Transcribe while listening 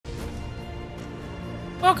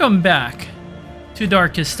Welcome back to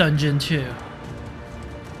Darkest Dungeon 2.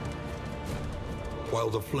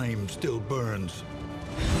 While the flame still burns,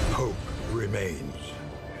 hope remains.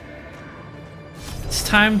 It's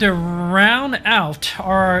time to round out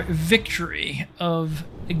our victory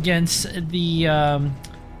against the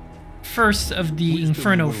first of the Wisdom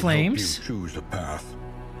Inferno will Flames. help you choose a path.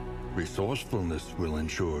 Resourcefulness will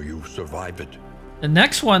ensure you survive it. The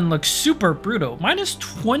next one looks super brutal. Minus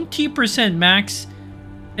 20% max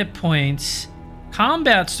hit points.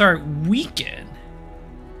 Combat start weaken.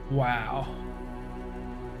 Wow.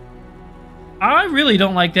 I really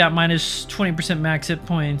don't like that minus 20% max hit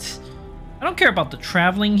points. I don't care about the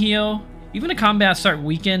traveling heal. Even the combat start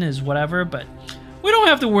weaken is whatever, but we don't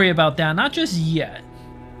have to worry about that. Not just yet.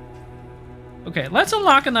 Okay, let's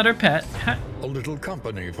unlock another pet. A little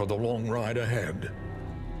company for the long ride ahead.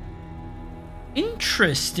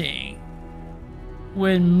 Interesting.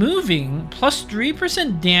 When moving, plus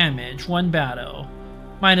 3% damage, one battle.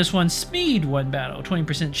 Minus 1 speed, one battle.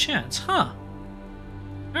 20% chance. Huh.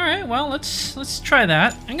 Alright, well, let's try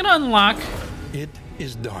that. I'm gonna unlock... It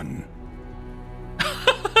is done.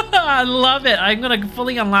 I love it. I'm gonna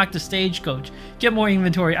fully unlock the stagecoach. Get more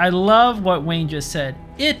inventory. I love what Wayne just said.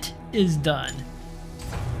 It is done.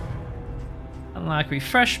 Unlock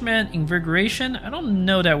refreshment, invigoration. I don't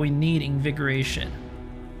know that we need invigoration.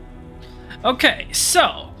 Okay,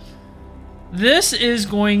 so this is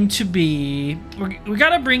going to be... We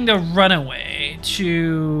gotta bring the Runaway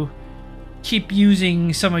to keep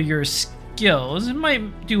using some of your skills. It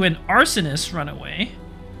might do an Arsonist Runaway.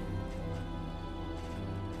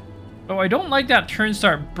 Oh, I don't like that turn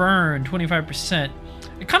start burn, 25%.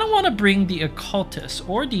 I kind of want to bring the Occultist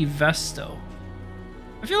or the Vesto.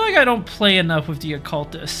 I feel like I don't play enough with the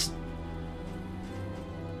Occultist.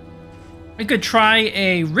 I could try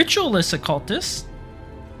a Ritualist Occultist.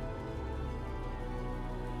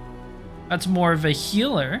 That's more of a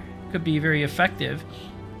healer. Could be very effective.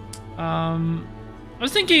 I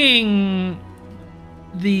was thinking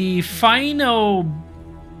the final...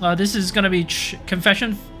 this is going to be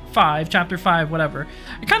Confession 5, Chapter 5, whatever.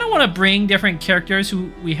 I kind of want to bring different characters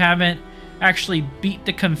who we haven't actually beat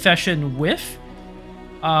the Confession with.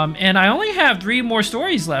 And I only have 3 more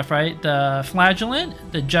stories left, right? The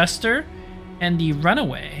Flagellant, the Jester, and the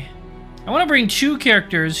Runaway. I want to bring 2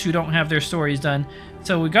 characters who don't have their stories done.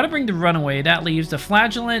 So we got to bring the Runaway. That leaves the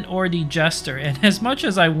Flagellant or the Jester. And as much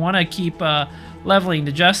as I want to keep leveling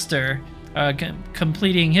the Jester,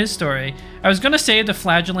 completing his story, I was going to save the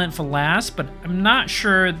Flagellant for last, but I'm not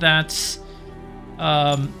sure that's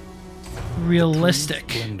realistic.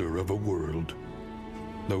 The splendor of a world.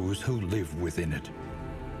 Those who live within it.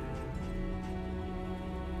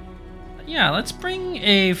 Yeah, let's bring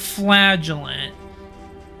a Flagellant.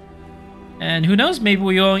 And who knows, maybe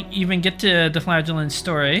we won't even get to the Flagellant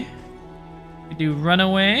story. We do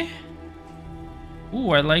Runaway.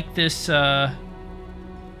 Ooh, I like this, some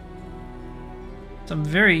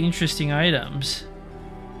very interesting items.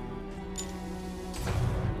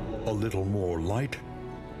 A little more light,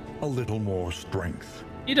 a little more strength.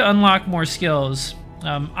 Need to unlock more skills.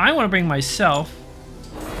 I want to bring myself.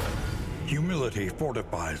 Humility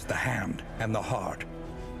fortifies the hand and the heart.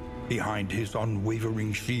 Behind his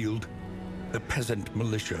unwavering shield, the peasant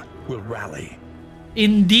militia will rally.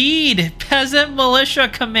 Indeed, peasant militia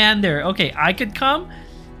commander. Okay, I could come.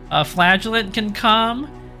 Flagellant can come.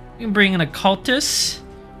 We can bring an occultist.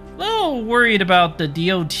 A little worried about the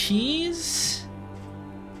DOTs.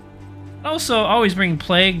 Also, always bring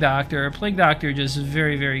Plague Doctor. Plague Doctor just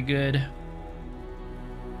very, very good.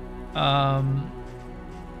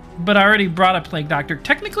 But I already brought a Plague Doctor.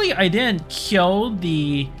 Technically, I didn't kill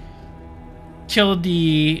the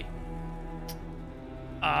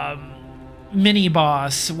mini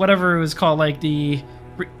boss, whatever it was called, like the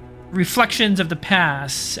reflections of the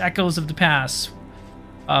past, echoes of the past,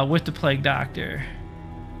 with the Plague Doctor.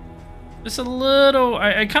 Just a little...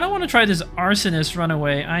 I kind of want to try this Arsonist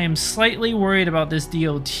Runaway. I am slightly worried about this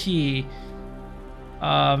DOT.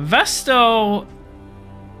 Vesto...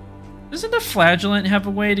 Doesn't the Flagellant have a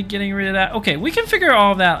way to getting rid of that? Okay, we can figure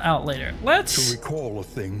all that out later. Let's... To recall a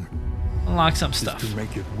thing... Unlock some stuff. To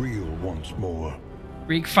make it real once more.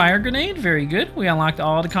 Greek Fire Grenade, very good. We unlocked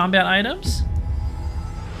all the combat items.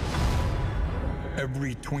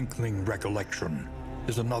 Every twinkling recollection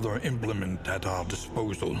is another implement at our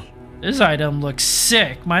disposal. This item looks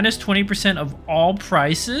sick. Minus 20% of all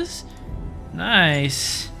prices.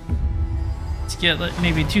 Nice. Let's get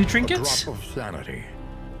maybe 2 trinkets. A drop of sanity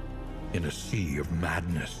in a sea of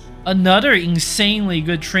madness. Another insanely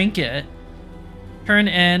good trinket. Turn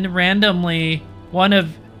end randomly one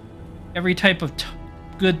of every type of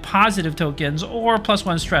good positive tokens, or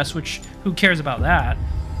 +1 stress, which who cares about that?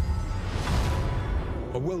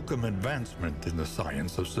 A welcome advancement in the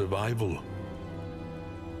science of survival.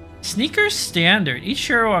 Sneaker standard. Each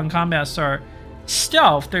hero on combat start.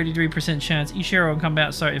 Stealth, 33% chance. Each hero on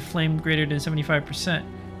combat start if flame greater than 75%.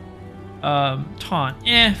 Taunt.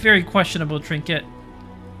 Very questionable trinket.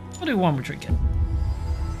 I'll do one more trinket.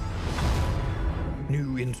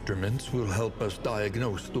 New instruments will help us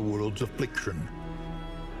diagnose the world's affliction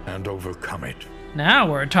and overcome it.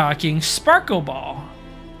 Now we're talking Sparkle Ball.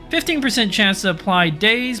 15% chance to apply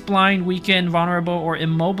Daze, Blind, Weaken, Vulnerable, or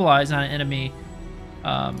Immobilize on an enemy.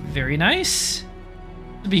 Very nice.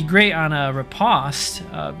 It'd be great on a Riposte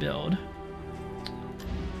build.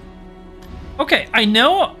 Okay, I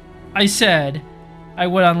know I said I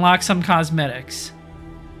would unlock some cosmetics.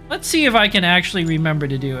 Let's see if I can actually remember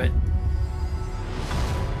to do it.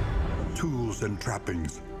 Tools and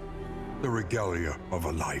trappings. The regalia of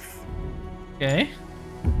a life. Okay.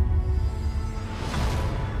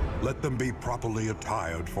 Let them be properly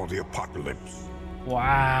attired for the apocalypse.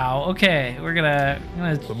 Wow. Okay, we're gonna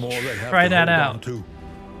The more they have try to that hold out. on to,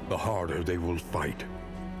 the harder they will fight.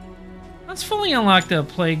 Let's fully unlock the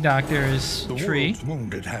Plague Doctor's The tree. world's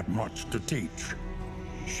wounded have much to teach.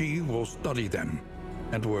 She will study them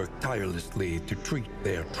and work tirelessly to treat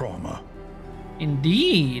their trauma.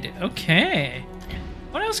 Indeed. Okay.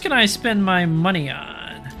 What else can I spend my money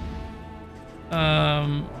on?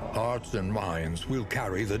 Hearts and minds will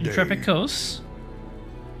carry the day. Intrepid Coast.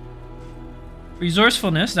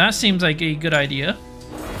 Resourcefulness. That seems like a good idea.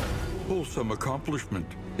 Wholesome accomplishment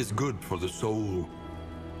is good for the soul.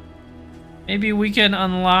 Maybe we can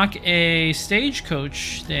unlock a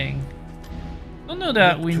stagecoach thing. Don't know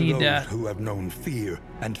that we need that. Who have known fear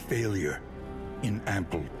and failure in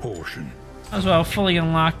ample portion. As well, fully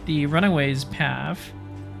unlock the Runaways path.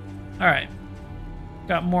 Alright.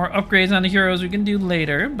 Got more upgrades on the heroes we can do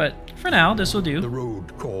later, but for now, this will do. The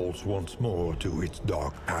road calls once more to its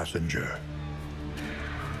dark passenger.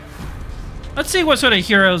 Let's see what sort of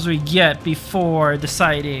heroes we get before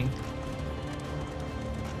deciding.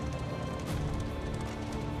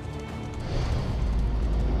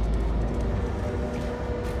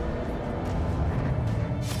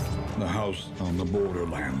 The house on the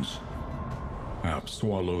borderlands, half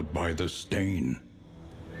swallowed by the stain.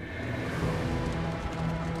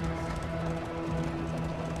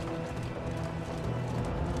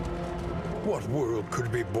 What world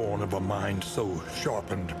could be born of a mind so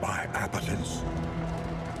sharpened by appetence?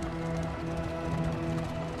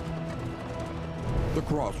 The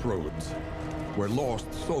Crossroads, where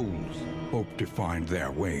lost souls hope to find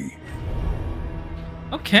their way.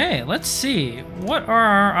 Okay, let's see. What are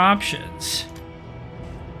our options?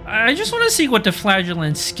 I just want to see what the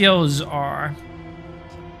Flagellant skills are.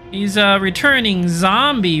 He's returning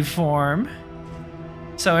zombie form.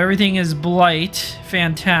 So everything is blight.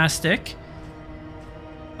 Fantastic.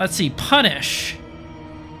 Let's see. Punish.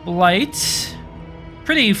 Blight.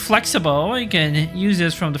 Pretty flexible. You can use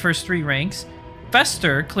this from the first 3 ranks.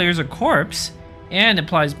 Fester clears a corpse and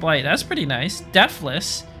applies blight. That's pretty nice.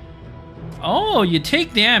 Deathless. Oh, you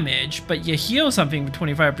take damage, but you heal something for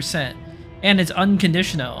 25%. And it's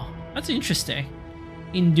unconditional. That's interesting.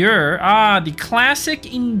 Endure. Ah, the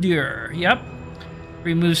classic Endure. Yep.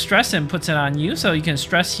 Removes stress and puts it on you, so you can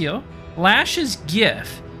stress heal. Lash's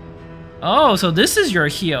Gift. Oh, so this is your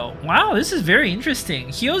heal. Wow, this is very interesting.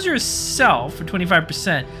 Heals yourself for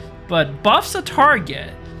 25%, but buffs a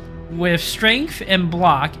target with strength and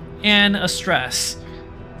block and a stress.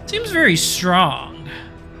 Seems very strong.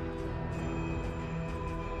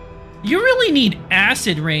 You really need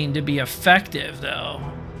Acid Rain to be effective, though.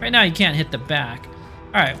 Right now, you can't hit the back.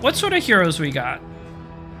 Alright, what sort of heroes we got?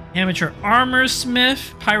 Amateur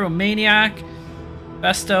Armorsmith, Pyromaniac,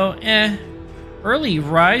 Besto, Early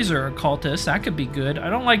Riser Occultist, that could be good. I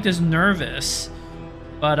don't like this Nervous,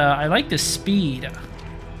 but I like the Speed.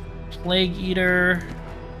 Plague Eater,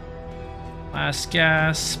 Last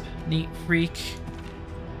Gasp, Neat Freak,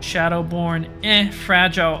 Shadowborn,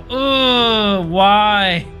 Fragile. Ugh,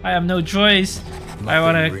 why? I have no choice.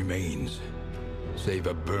 Nothing remains, save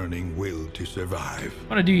a burning will to survive. I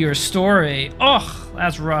want to do your story. Oh,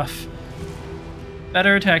 that's rough.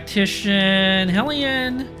 Better Tactician,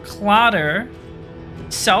 Hellion, Clotter,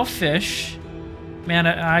 Selfish. Man,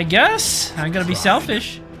 I guess I'm gonna be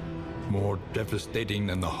selfish. More devastating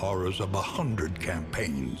than the horrors of 100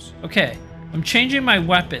 campaigns. Okay, I'm changing my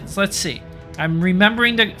weapons. Let's see. I'm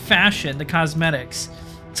remembering the fashion, the cosmetics.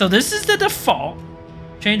 So this is the default.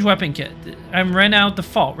 Change weapon kit. I'm running out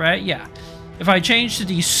default, right? Yeah. If I change to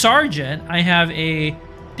the Sergeant, I have a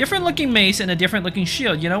different looking mace and a different looking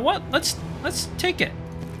shield. You know what? Let's take it.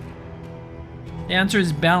 The answer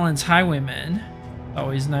is balance highwayman.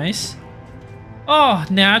 Always nice. Oh,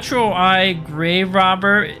 natural eye grave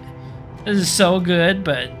robber. This is so good,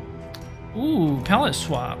 but ooh, palette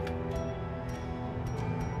swap.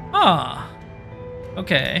 Ah,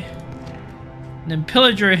 okay. And then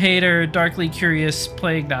pillager hater, darkly curious,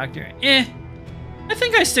 plague doctor. I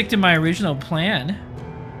think I stick to my original plan.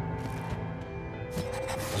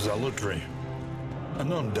 Zealotry,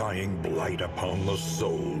 an undying blight upon the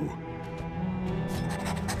soul.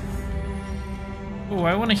 Oh,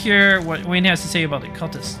 I want to hear what Wayne has to say about the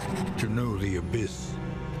cultist. To know the abyss,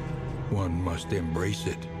 one must embrace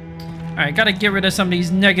it. Alright, gotta get rid of some of these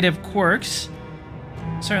negative quirks.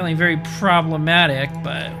 Certainly very problematic,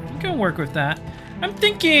 but we can work with that. I'm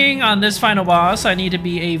thinking on this final boss, I need to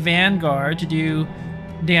be a vanguard to do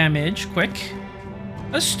damage quick.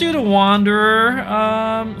 Let's do the Wanderer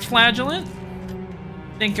Flagellant.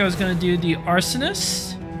 I think I was gonna do the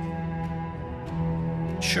Arsonist.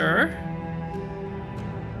 Sure.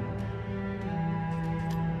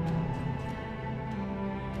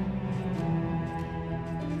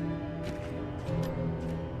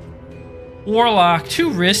 Warlock, too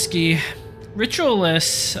risky.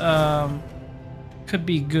 Ritualist could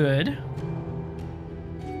be good.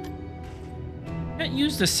 Can't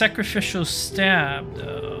use the sacrificial stab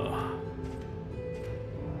though.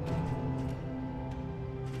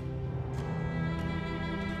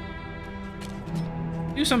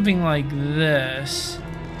 Do something like this.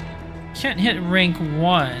 Can't hit rank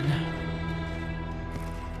 1.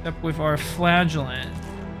 Except with our Flagellant.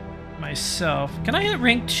 Myself. Can I hit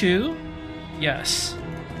rank 2? Yes.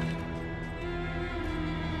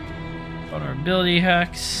 Vulnerability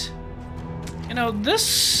hex. You know,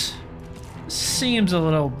 this seems a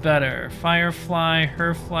little better. Firefly,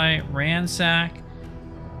 Herflight, Ransack.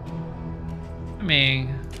 I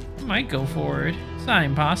mean, I might go forward. It's not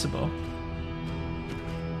impossible.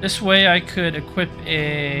 This way I could equip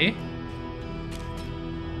a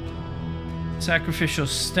sacrificial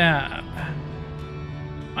stab.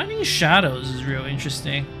 Finding shadows is real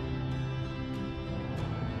interesting.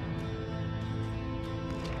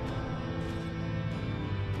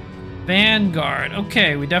 Vanguard.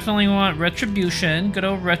 Okay, we definitely want Retribution. Good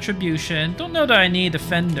old Retribution. Don't know that I need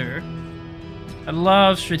Defender. I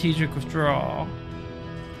love Strategic Withdrawal.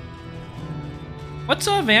 What's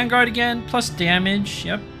a Vanguard again? Plus damage.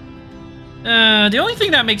 Yep. The only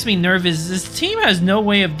thing that makes me nervous is this team has no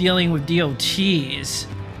way of dealing with DOTs.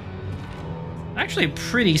 Actually a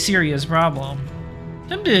pretty serious problem. I'm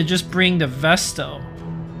tempted to just bring the Vesto.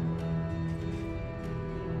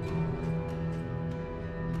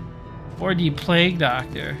 Or the Plague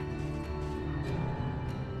Doctor.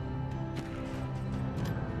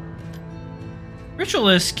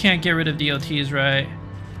 Ritualists can't get rid of DOTs, right?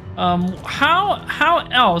 How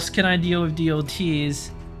else can I deal with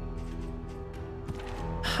DOTs?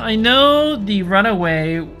 I know the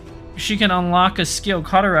Runaway, she can unlock a skill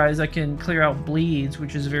Cauterize that can clear out bleeds,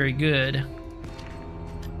 which is very good.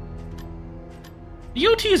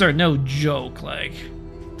 DOTs are no joke, like.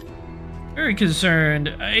 Very concerned.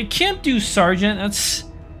 I can't do Sergeant.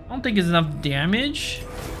 I don't think it's enough damage.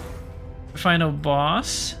 Final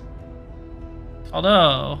boss.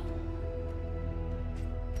 Although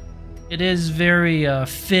it is very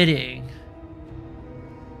fitting.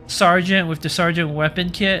 Sergeant with the Sergeant weapon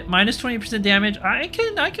kit, minus 20% damage. I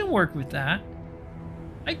can work with that.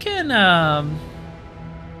 I can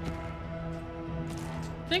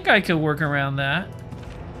think I could work around that.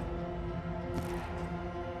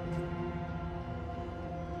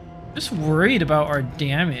 Just worried about our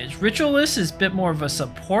damage. Ritualist is a bit more of a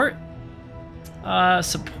support.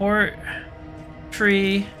 Support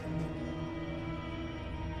tree.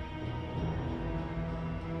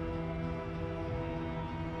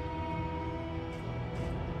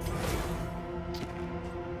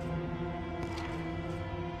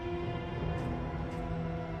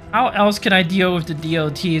 How else can I deal with the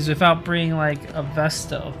DOTs without bringing like a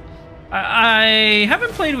Vesto? I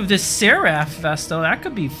haven't played with this Seraph Vesto. That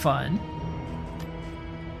could be fun.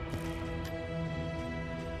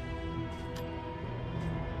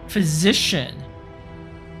 Physician.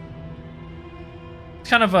 It's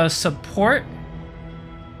kind of a support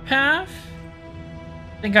path.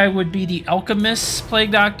 I think I would be the Alchemist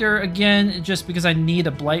Plague Doctor again, just because I need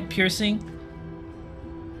a Blight Piercing.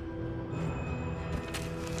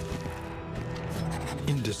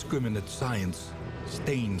 Indiscriminate science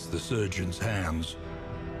stains the surgeon's hands.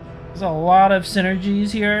 There's a lot of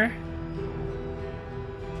synergies here.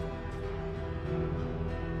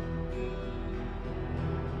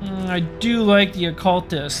 I do like the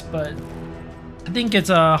Occultist, but I think it's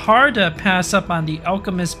hard to pass up on the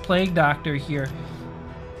Alchemist Plague Doctor here.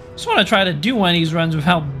 Just want to try to do one of these runs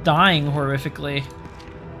without dying horrifically.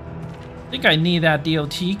 I think I need that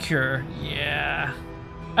DOT cure. Yeah.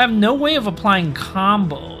 I have no way of applying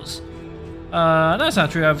combos. That's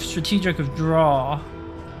not true. I have strategic withdrawal.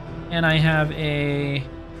 And I have a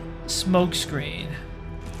smoke screen.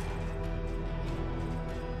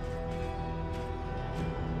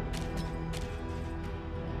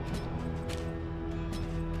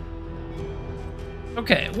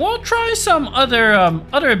 Okay, we'll try some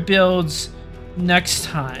other builds next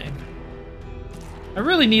time. I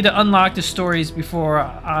really need to unlock the stories before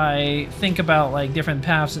I think about like different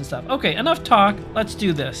paths and stuff. Okay, enough talk. Let's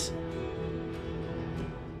do this.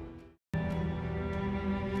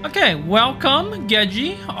 Okay, welcome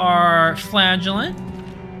Geji, our Flagellant,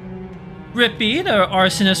 Rippy, the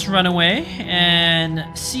Arsonist Runaway, and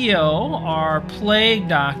CO, our Plague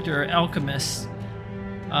Doctor Alchemist.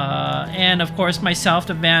 And of course myself,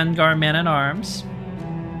 the Vanguard Man-at-Arms.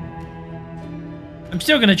 I'm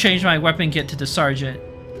still going to change my weapon kit to the Sergeant.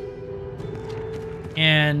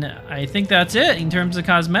 And I think that's it in terms of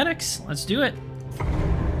cosmetics. Let's do it.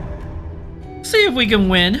 See if we can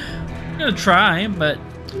win. I'm going to try, but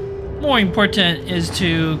more important is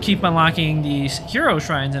to keep unlocking these hero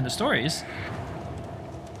shrines and the stories.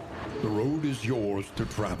 The road is yours to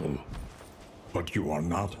travel, but you are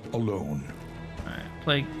not alone.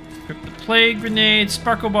 Alright, plague grenade,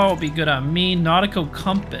 sparkle ball will be good on me. Nautical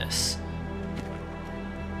compass.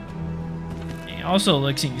 It also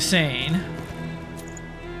looks insane.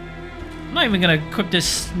 I'm not even gonna equip this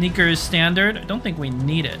sneakers standard. I don't think we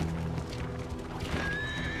need it.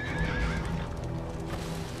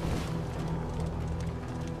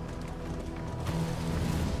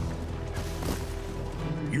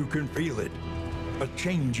 You can feel it. A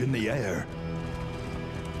change in the air.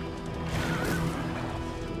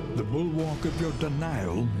 The bulwark of your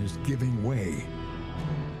denial is giving way.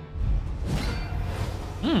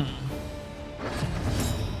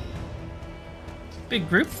 Big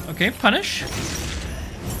group. Okay, punish.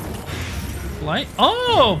 Light.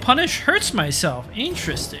 Oh, punish hurts myself.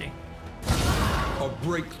 Interesting. A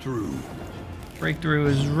breakthrough. Breakthrough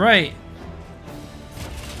is right.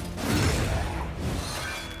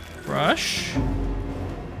 Brush.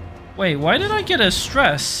 Wait, why did I get a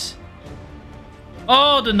stress?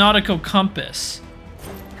 Oh, the nautical compass.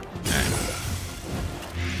 Right.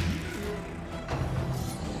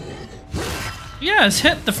 Yes,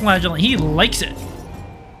 hit the Flagellant. He likes it.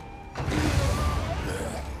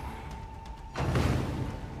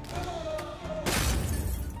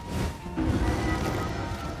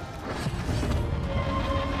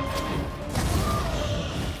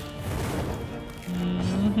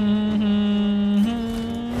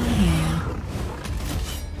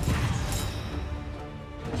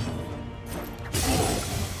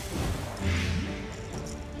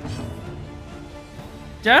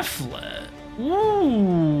 Deathlet.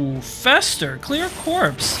 Ooh, Fester, clear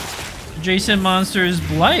corpse. Adjacent monsters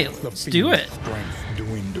blight. Let's do it. Strength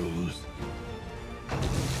dwindles.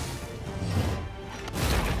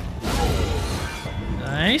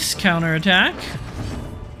 Nice counterattack.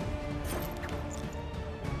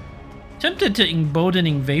 Tempted to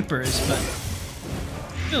emboldening vapors, but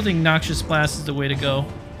building noxious blast is the way to go.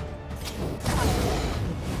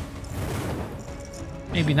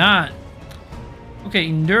 Maybe not. Okay,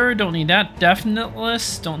 endure, don't need that.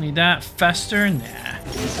 Definiteless, don't need that. Fester, nah.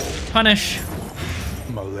 Punish.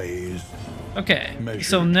 Malaise. Okay, Measured,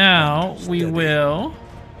 so now we will.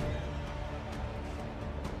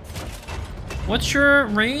 What's your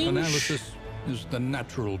range? Analysis is the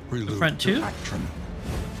natural prelude Front to two. action.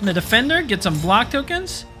 The defender, get some block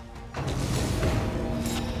tokens.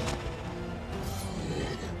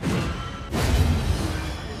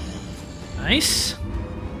 Nice.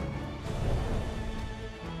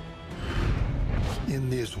 In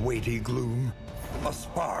this weighty gloom, a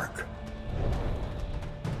spark.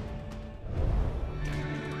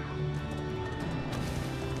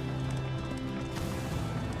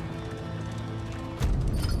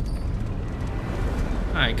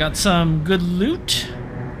 Alright, got some good loot.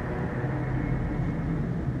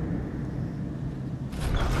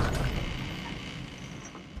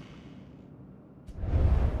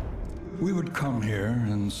 We would come here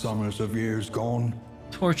in summers of years gone.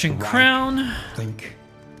 Torch and to write, crown. think,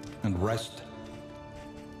 and rest.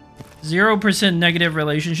 0% negative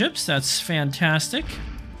relationships. That's fantastic.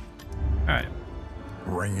 Alright.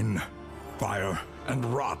 Rain, fire, and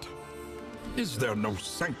rot. Is there no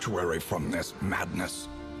sanctuary from this madness?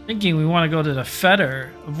 Thinking we want to go to the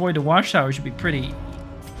Foeter. Avoid the watchtower should be pretty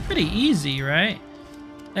easy, right?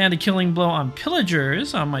 Land a killing blow on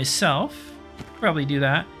pillagers on myself. Probably do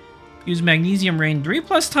that. Use magnesium rain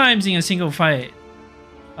 3+ times in a single fight.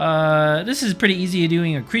 This is pretty easy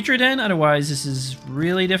doing a creature den, otherwise this is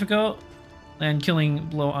really difficult. Land killing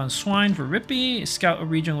blow on swine for Rippy. Scout a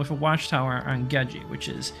region with a watchtower on Gedji, which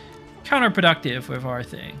is counterproductive with our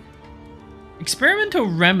thing. Experimental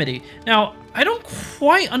remedy. Now, I don't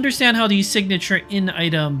quite understand how these signature in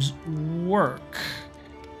items work.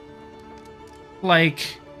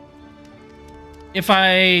 Like, if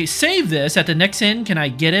I save this at the next inn, can I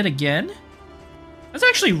get it again? That's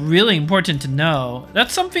actually really important to know.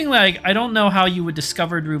 That's something like I don't know how you would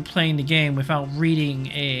discover through playing the game without reading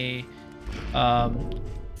a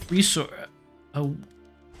resource,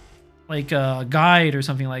 like a guide or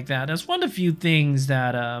something like that. That's one of the few things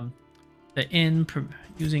that the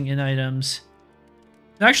using in items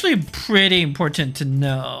is actually pretty important to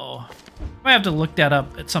know. I have to look that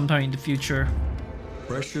up at some time in the future.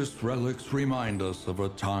 Precious relics remind us of a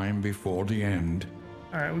time before the end.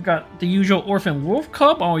 Alright, we got the usual Orphan Wolf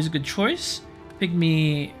Cub, always a good choice.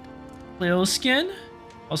 Pygmy Flail Skin,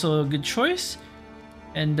 also a good choice.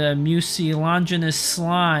 And Mucilaginous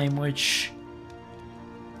Slime, which,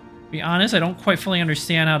 to be honest, I don't quite fully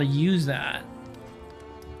understand how to use that.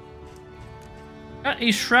 Got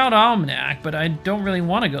a Shroud Almanac, but I don't really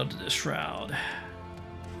want to go to the Shroud.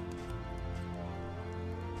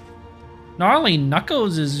 Gnarly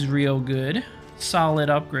Knuckles is real good. Solid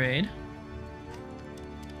upgrade.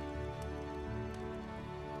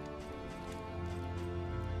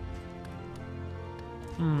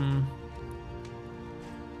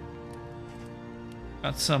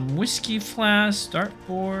 Got some whiskey flask,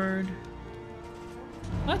 dartboard.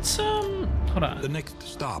 Let's hold on. The next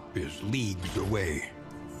stop is leagues away.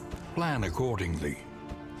 Plan accordingly.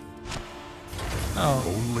 Oh.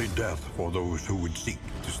 Only death for those who would seek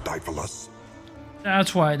to stifle us.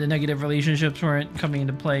 That's why the negative relationships weren't coming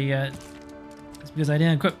into play yet. It's because I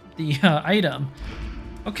didn't equip the item.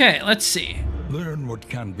 Okay, let's see. Learn what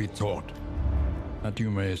can be taught, that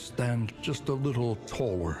you may stand just a little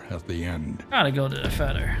taller at the end. Gotta go to the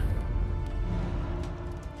Foeter.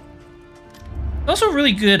 Also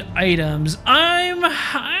really good items. I'm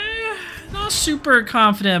not super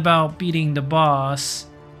confident about beating the boss.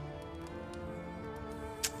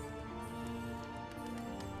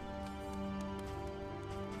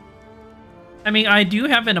 I mean, I do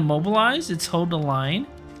have it immobilized. It's hold the line.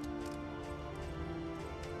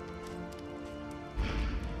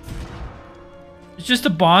 It's just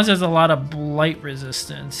the boss has a lot of blight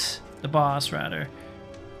resistance. The boss, rather.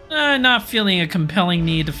 Not feeling a compelling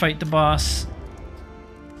need to fight the boss.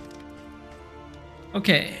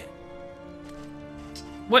 Okay.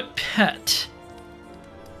 What pet?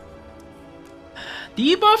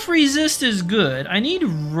 Debuff resist is good. I need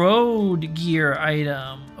road gear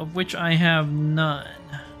item, of which I have none.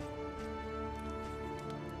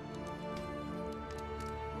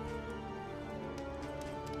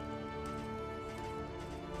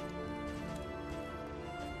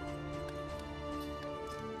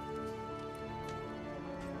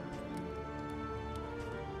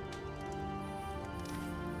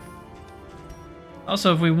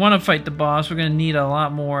 Also, if we want to fight the boss, we're gonna need a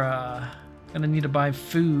lot more, gonna need to buy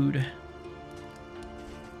food.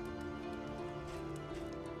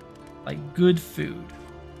 Like, good food.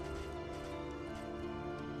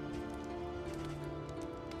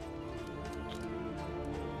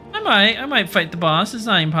 I might fight the boss. It's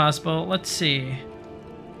not impossible. Let's see.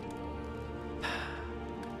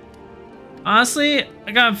 Honestly,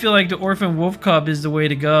 I gotta feel like the Orphan Wolf Cub is the way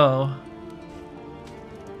to go.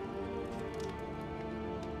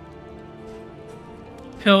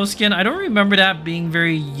 Pill skin. I don't remember that being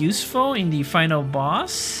very useful in the final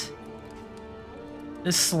boss.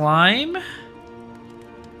 The slime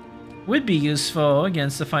would be useful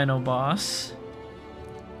against the final boss.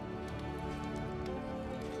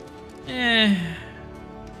 I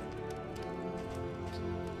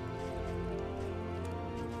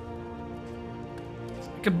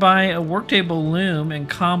could buy a worktable loom and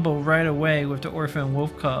combo right away with the Orphan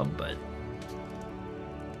Wolf Cub, but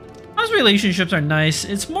those relationships are nice.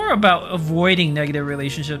 It's more about avoiding negative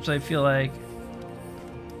relationships, I feel like.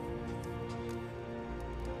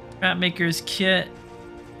 Ratmaker's kit.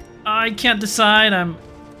 I can't decide. I'm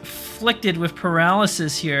afflicted with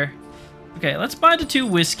paralysis here. Okay, let's buy the 2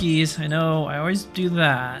 whiskeys. I know, I always do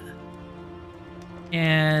that.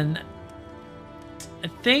 And I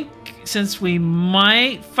think since we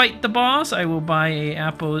might fight the boss, I will buy a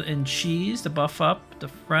apple and cheese to buff up the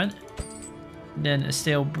front. And then a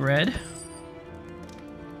stale bread.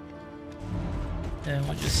 And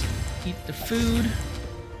we'll just eat the food.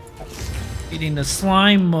 Feeding the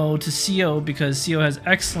slime mode to CO because CO has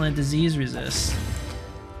excellent disease resist.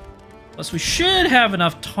 Plus we should have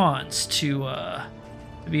enough taunts to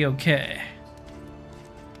be okay.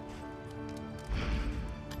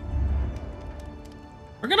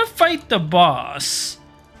 We're gonna fight the boss.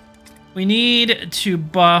 We need to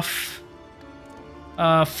buff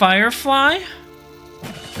Firefly.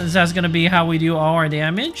 Since that's gonna be how we do all our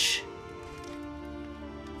damage.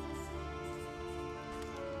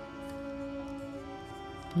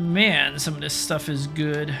 Man, some of this stuff is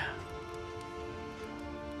good.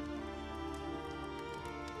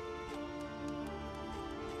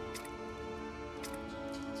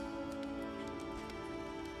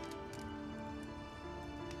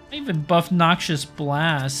 I even buff Noxious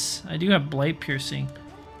Blast. I do have Blight Piercing.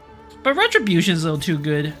 But Retribution is a little too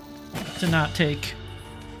good to not take.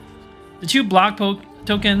 The 2 block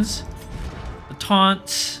tokens, the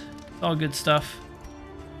taunts, all good stuff.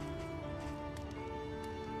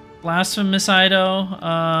 Blasphemous Ido.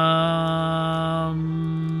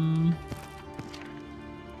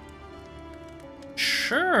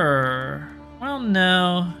 Sure. Well,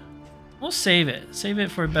 no. We'll save it. Save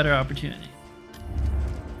it for a better opportunity.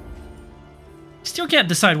 Still can't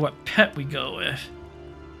decide what pet we go with.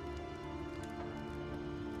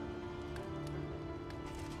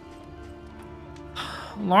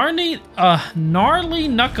 Gnarly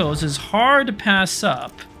Knuckles is hard to pass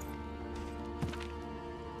up.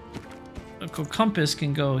 Local Compass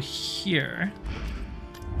can go here.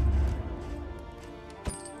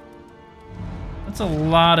 That's a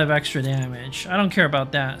lot of extra damage. I don't care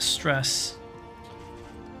about that. Stress.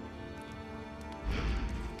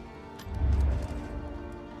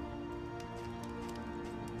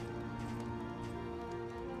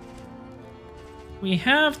 We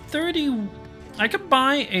have 30... I could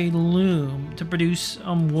buy a loom to produce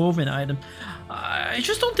woven item. I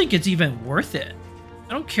just don't think it's even worth it.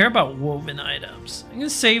 I don't care about woven items. I'm gonna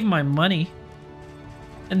save my money.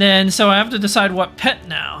 And then, so I have to decide what pet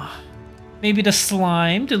now. Maybe the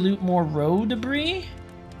slime to loot more road debris?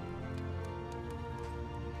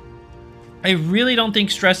 I really don't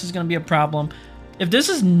think stress is gonna be a problem. If this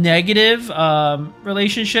is negative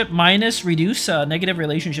relationship, minus reduce negative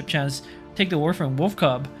relationship chance, take the Warframe Wolf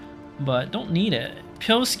Cub. But don't need it.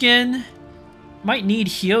 Pillskin might need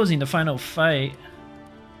heals in the final fight.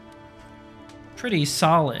 Pretty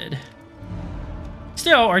solid.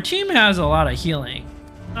 Still, our team has a lot of healing.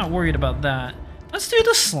 Not worried about that. Let's do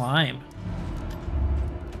the slime.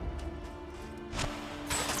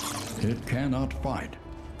 It cannot fight,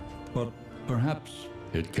 but perhaps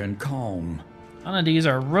it can calm. None of these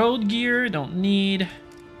are road gear. Don't need.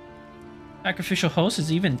 Sacrificial Host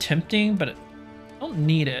is even tempting, but don't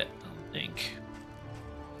need it. Think.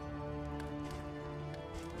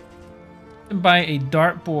 Buy a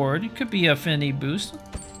dartboard. It could be a affinity boost.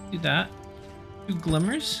 Do that. 2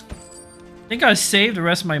 glimmers. I think I saved the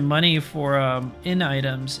rest of my money for inn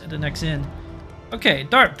items at the next inn. Okay,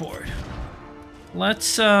 dartboard.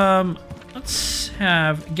 Let's have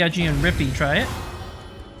Gedgy and Rippy try it.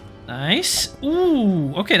 Nice.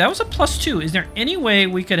 Ooh. Okay, that was a +2. Is there any way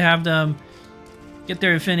we could have them get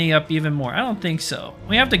their affinity up even more? I don't think so.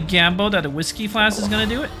 We have to gamble that the whiskey flask is gonna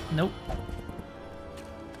do it. Nope.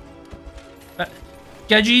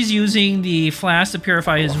 Gedgy's using the flask to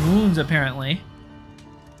purify his wounds, apparently.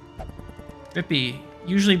 Rippy,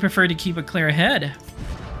 usually prefer to keep a clear head.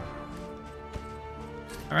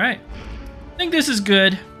 Alright. I think this is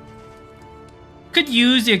good. Could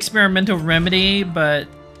use the experimental remedy, but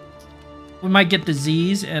we might get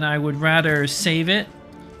disease, and I would rather save it.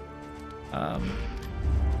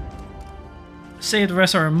 Save the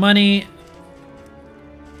rest of our money.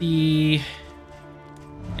 The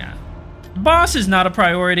boss is not a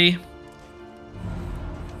priority.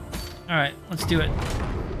 Alright, let's do it.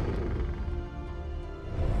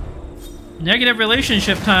 Negative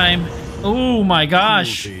relationship time. Oh my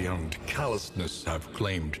gosh. Cruelty and callousness have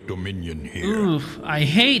claimed dominion here. Oof, I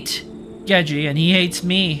hate Gedgy and he hates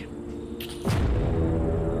me.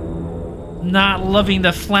 Not loving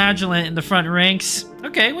the Flagellant in the front ranks.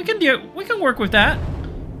 Okay, we can do it. We can work with that.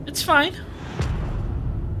 It's fine.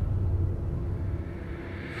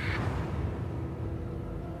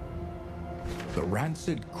 The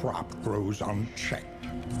rancid crop grows unchecked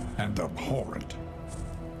and abhorrent.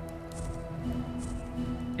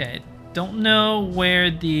 Okay, don't know where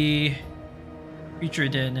the creature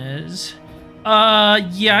den is.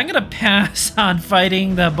 Yeah, I'm gonna pass on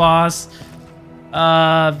fighting the boss.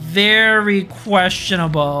 Very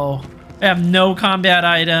questionable. I have no combat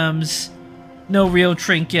items, no real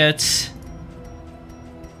trinkets.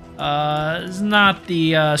 It's not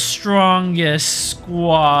the strongest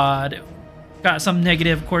squad. got some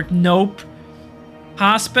negative quirk. Nope.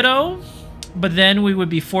 Hospital. But then we would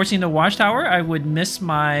be forcing the watchtower. I would miss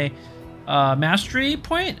my mastery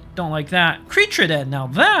point. Don't like that. Creature dead. Now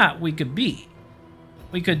that we could be.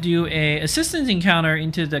 We could do a assistance encounter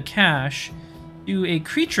into the cache. Do a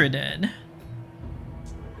creature dead.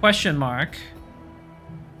 Question mark.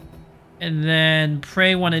 And then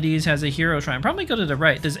pray one of these has a hero shrine. Probably go to the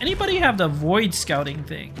right. Does anybody have the void scouting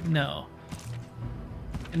thing? No.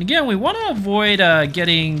 And again, we want to avoid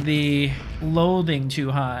getting the loathing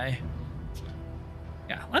too high.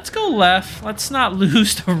 Yeah, let's go left. Let's not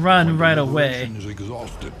lose the run right away. Is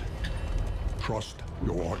exhausted. Trust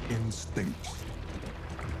your instincts.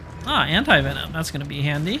 Ah, anti-venom. That's going to be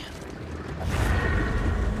handy.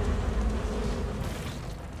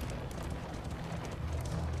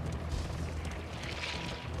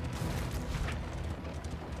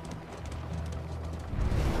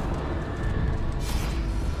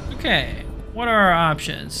 Okay, what are our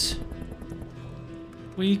options?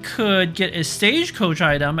 We could get a stagecoach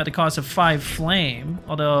item at the cost of 5 flame,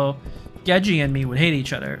 although Gedgy and me would hate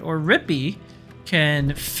each other. Or Rippy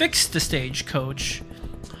can fix the stagecoach.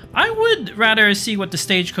 I would rather see what the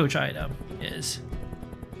stagecoach item is.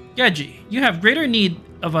 Gedgy, you have greater need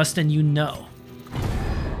of us than you know.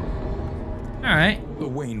 Alright. The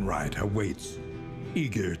Wainwright awaits,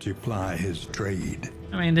 eager to ply his trade.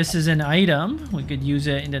 I mean, this is an item. We could use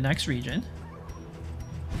it in the next region.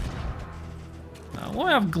 We'll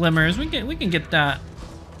have glimmers. We can get that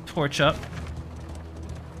torch up.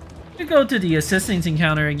 We go to the assistance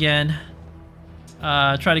encounter again.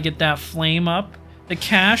 Try to get that flame up. The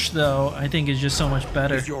cache, though, I think is just so much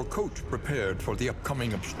better. Is your coach prepared for the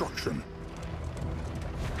upcoming obstruction?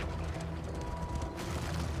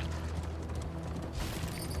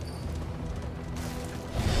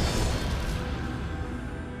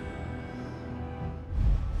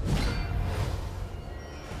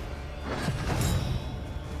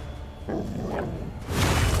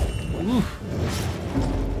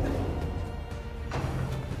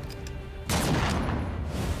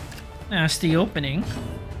 Nasty opening.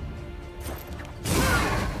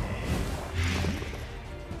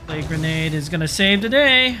 Play grenade is gonna save the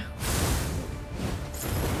day.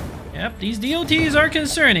 Yep, these DOTs are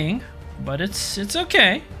concerning, but it's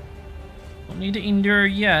okay. Don't need to endure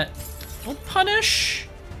yet. We'll punish.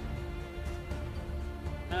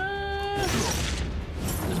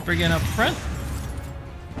 Just bring it up front.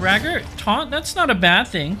 Braggart, taunt. That's not a bad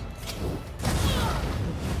thing.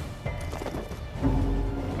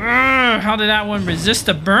 How did that one resist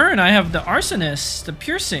the burn? I have the arsonist, the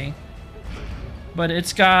piercing. But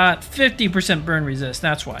it's got 50% burn resist,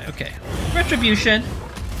 that's why. Okay. Retribution.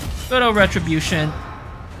 Good old retribution.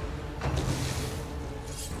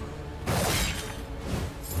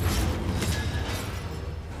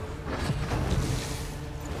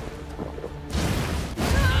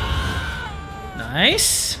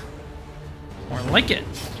 Nice. More like it.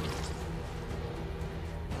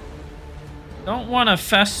 Don't want to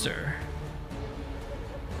fester.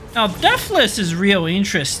 Now, Deathless is real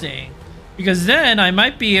interesting, because then I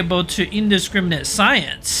might be able to indiscriminate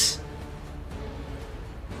science.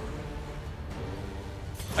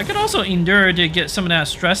 I could also endure to get some of that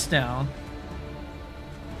stress down.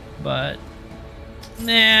 But,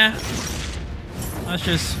 nah. Let's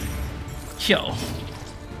just kill.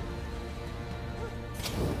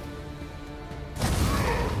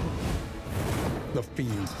 The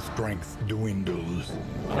fiend's strength dwindles.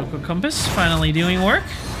 Local compass finally doing work.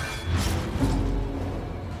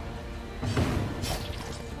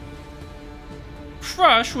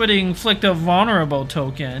 Crush would inflict a vulnerable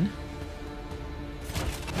token.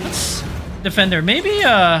 Let's defender. Maybe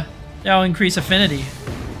that'll increase affinity.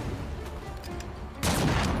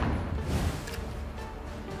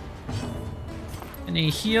 Any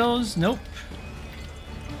heals? Nope.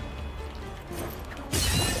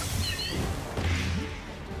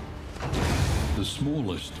 The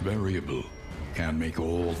smallest variable can make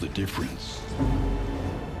all the difference.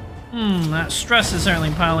 That stress is certainly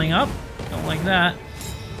piling up. Don't like that.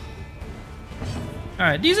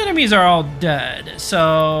 Alright, these enemies are all dead.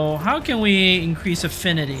 So, how can we increase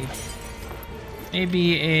affinity?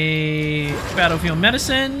 Maybe a battlefield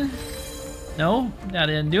medicine? No, that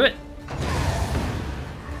didn't do it.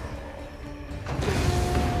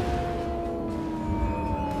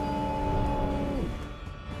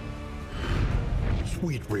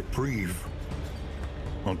 Sweet reprieve.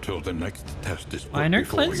 Until the next test is put Minor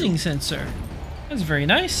before cleansing you. sensor. That's very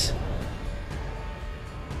nice.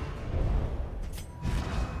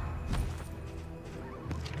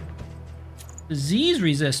 Disease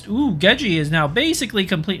resist. Ooh, Gedgy is now basically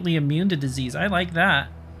completely immune to disease. I like that.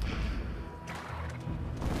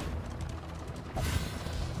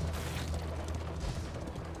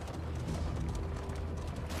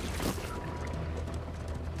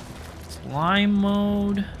 Sublime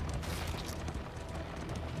mode.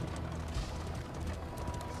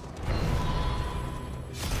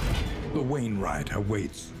 The Wainwright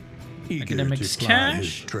awaits, eager Academics to ply cash.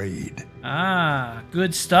 his trade. Ah,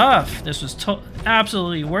 good stuff. This was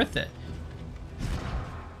absolutely worth it.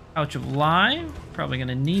 Pouch of Lime. Probably going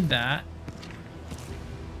to need that.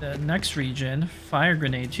 The next region. Fire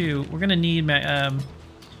grenade too. We're going to need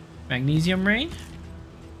magnesium rain.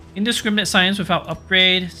 Indiscriminate science without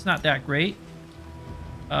upgrade. It's not that great.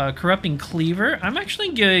 Corrupting cleaver. I'm actually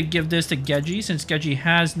going to give this to Geji since Geji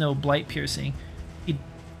has no blight piercing. He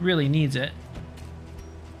really needs it.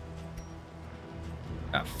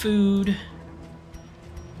 Got food.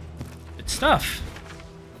 Good stuff.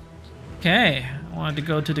 Okay, I wanted to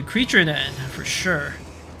go to the creature den for sure.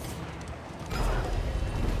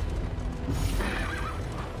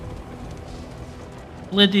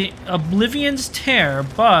 Oblivion's tear,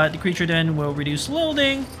 but the creature den will reduce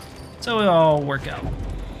loading, so it'll all work out.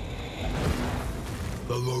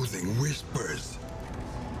 The loathing whispers.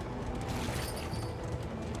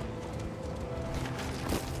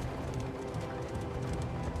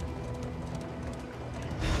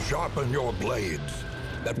 Sharpen your blades,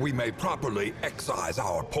 that we may properly excise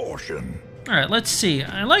our portion. Alright, let's see.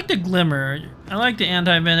 I like the glimmer. I like the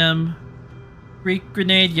anti-venom. Greek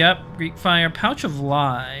grenade, yep. Greek fire. Pouch of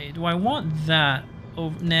lie. Do I want that? Oh,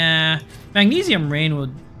 nah. Magnesium rain will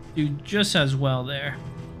do just as well there.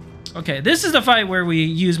 Okay, this is the fight where we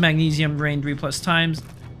use magnesium rain 3+ times.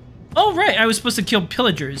 Oh, right. I was supposed to kill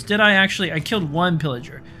pillagers. Did I actually? I killed one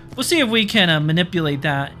pillager. We'll see if we can manipulate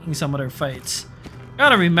that in some other fights.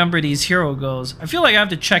 Gotta remember these hero goals. I feel like I have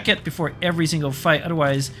to check it before every single fight,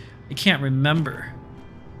 otherwise I can't remember.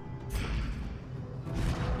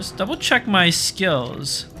 Just double check my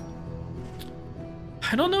skills.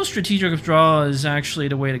 I don't know if strategic withdrawal is actually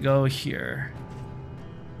the way to go here.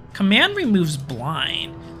 Command removes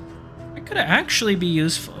blind. That could actually be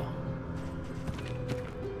useful.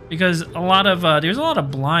 Because a lot of there's a lot of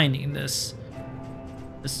blind in this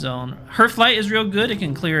zone. Her flight is real good, it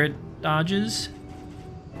can clear dodges.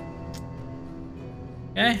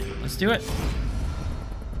 Okay, let's do it.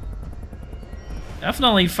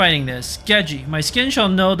 Definitely fighting this. Geji, my skin shall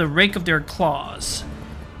know the rake of their claws.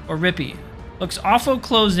 Or Rippy. Looks awful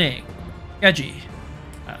closing. Geji.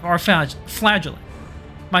 Or Flagellant.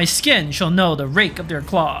 My skin shall know the rake of their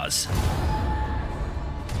claws.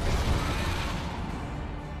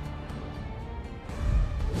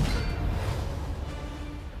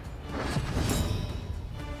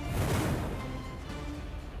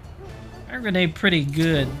 Fire grenade pretty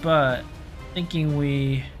good, but thinking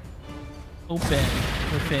we open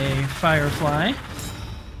with a firefly.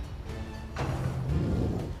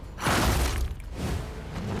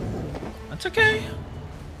 That's okay.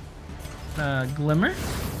 Glimmer.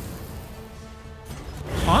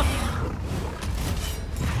 Hot.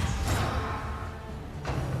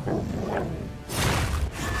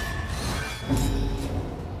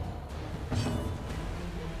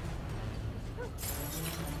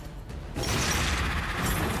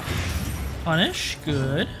 Punish,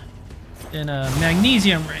 good. Then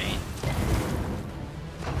magnesium rain.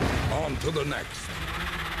 On to the next.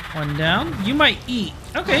 One down. You might eat.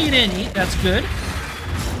 Okay, you didn't eat. That's good.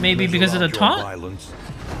 Maybe Measure because of the out your taunt. violence,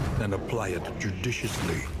 and apply it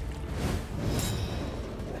judiciously.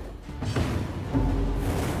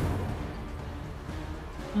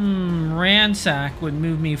 Ransack would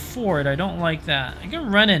move me forward. I don't like that. I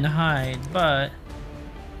can run and hide, but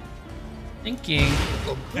thinking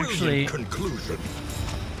actually. Conclusion.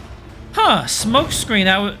 Huh, smokescreen.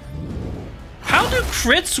 How do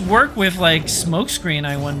crits work with like smokescreen,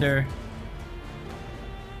 I wonder?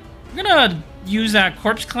 I'm gonna use that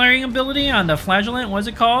corpse clearing ability on the Flagellant. What's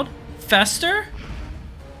it called? Fester?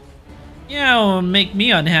 Yeah, it'll make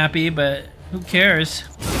me unhappy, but who cares?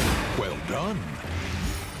 Well done.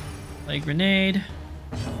 Like grenade.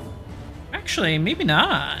 Actually, maybe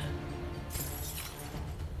not.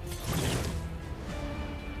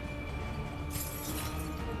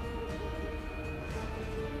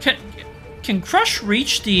 Can Crush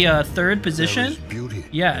reach the third position? There is beauty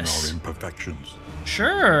yes. in our imperfections.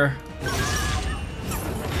 Sure.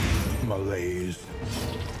 Malaise,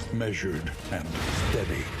 measured and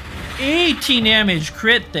steady. 18 damage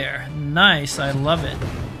crit there. Nice, I love it.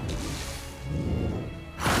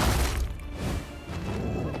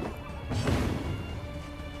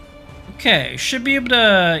 Okay, should be able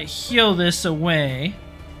to heal this away.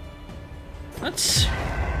 Let's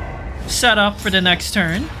set up for the next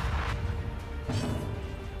turn.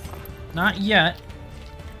 Not yet.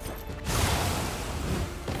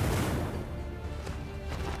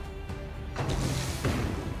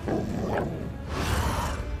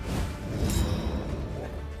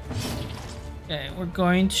 Okay, we're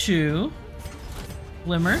going to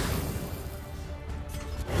Glimmer.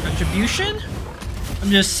 Retribution. I'm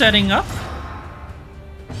just setting up.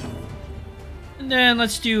 And then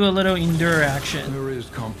let's do a little endure action. There is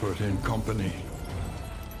comfort in company.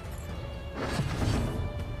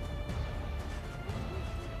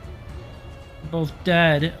 Both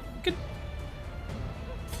dead. Good.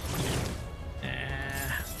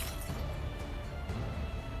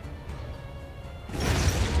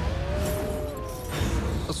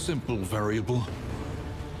 A simple variable,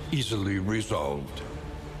 easily resolved.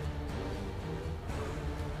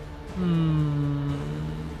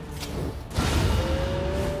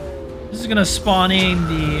 This is gonna spawn in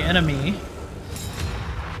the enemy.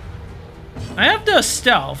 I have the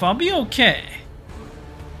stealth. I'll be okay.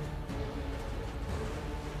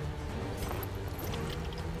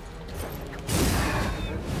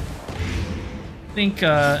 I think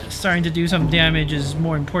starting to do some damage is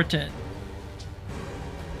more important.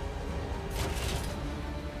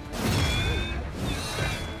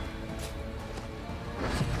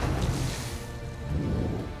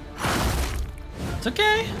 It's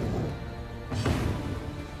okay.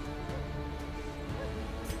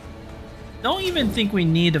 Don't even think we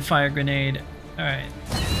need a fire grenade. Alright.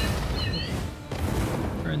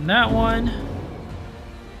 Burn that one.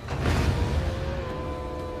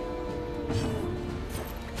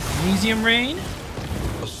 Magnesium rain.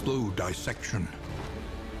 A slow dissection.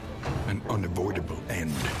 An unavoidable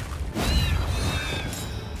end.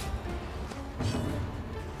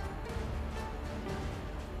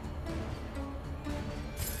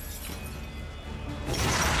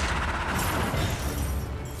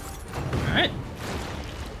 Alright.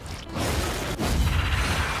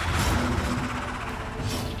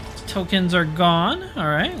 Tokens are gone.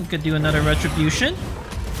 Alright, we could do another retribution.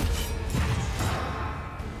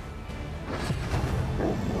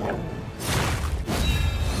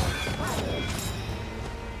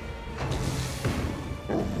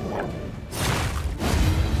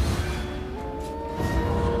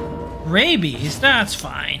 Rabies, that's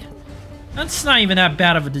fine. That's not even that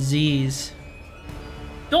bad of a disease.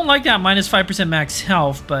 Don't like that minus 5% max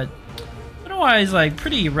health, but otherwise, like,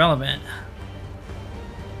 pretty irrelevant.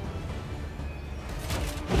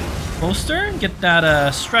 Bolster, get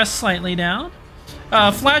that stress slightly down.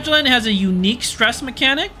 Flagellant has a unique stress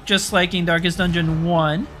mechanic, just like in Darkest Dungeon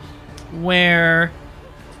 1, where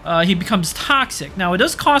he becomes toxic. Now, it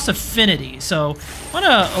does cost affinity, so I want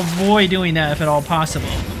to avoid doing that if at all possible.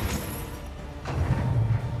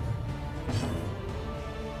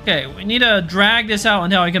 Okay, we need to drag this out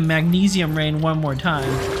until I can Magnesium Rain one more time.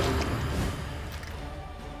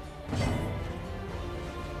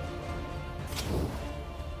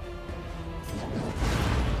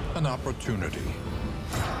 An opportunity.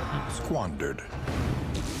 Squandered.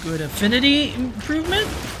 Good affinity improvement.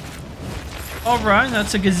 Alright,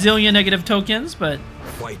 that's a gazillion negative tokens, but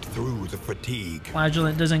Fight through the fatigue.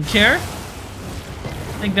 Flagellant doesn't care.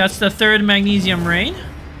 I think that's the third Magnesium Rain.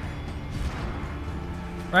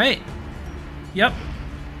 Right? Yep.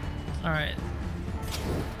 Alright.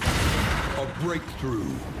 A breakthrough.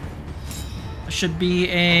 Should be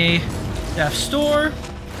a Death Store.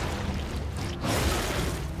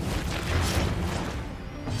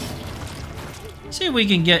 See if we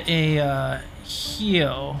can get a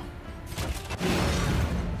heal.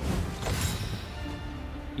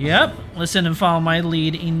 Yep. Listen and follow my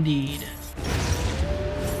lead indeed.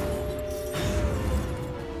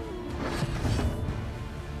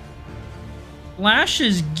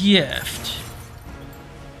 Flash's gift.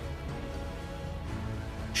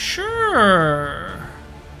 Sure.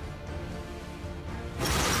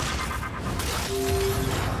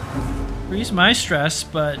 Increase my stress,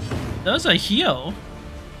 but does a heal.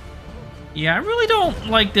 Yeah, I really don't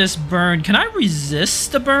like this burn. Can I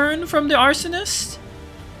resist the burn from the arsonist?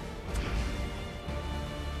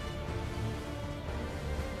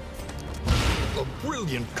 A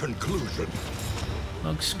brilliant conclusion.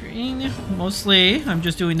 Smoke screen. Mostly, I'm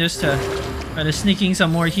just doing this to try to sneak in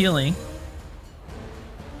some more healing.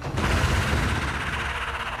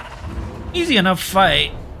 Easy enough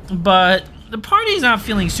fight, but the party's not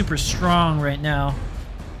feeling super strong right now.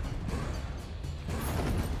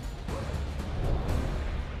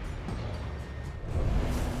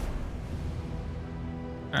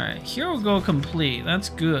 Alright, hero go complete. That's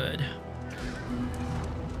good.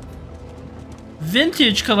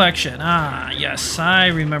 Vintage collection. Ah, yes, I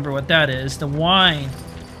remember what that is. The wine.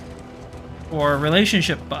 Or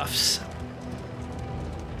relationship buffs.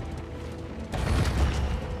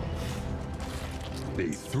 They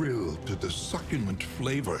thrill to the succulent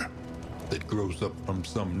flavor that grows up from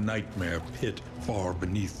some nightmare pit far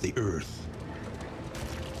beneath the earth.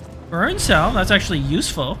 Burn cell, that's actually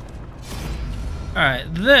useful.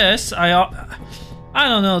 Alright, this, I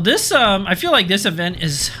don't know, this, I feel like this event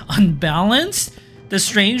is unbalanced. The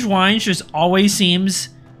strange wine just always seems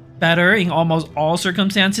better in almost all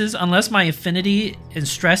circumstances, unless my affinity and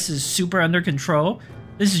stress is super under control.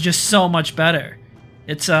 This is just so much better.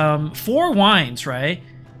 It's 4 wines, right?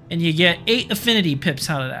 And you get 8 affinity pips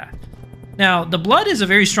out of that. Now, the blood is a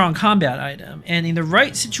very strong combat item, and in the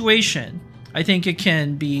right situation, I think it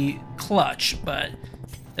can be clutch, but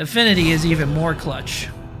affinity is even more clutch.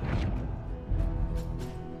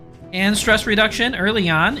 And stress reduction early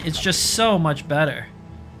on, it's just so much better.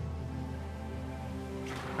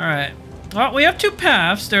 Alright, well, we have 2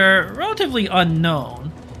 paths. They're relatively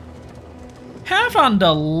unknown. Path on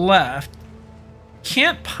the left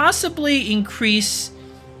can't possibly increase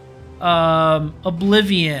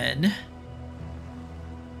Oblivion.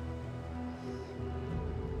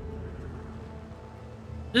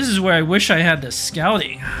 This is where I wish I had the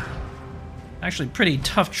scouting. Actually, pretty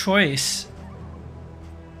tough choice.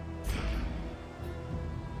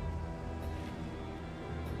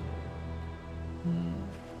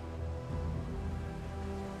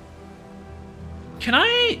 Can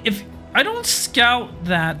I, if I don't scout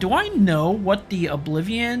that, do I know what the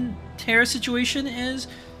Oblivion tear situation is?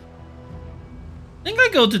 I think I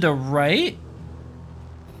go to the right.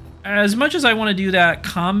 As much as I want to do that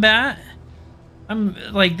combat, I'm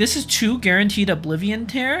like, this is 2 guaranteed Oblivion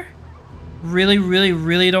tear. Really, really,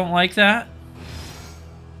 really don't like that.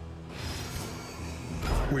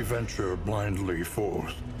 We venture blindly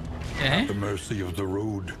forth, at the mercy of the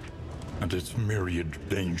road and its myriad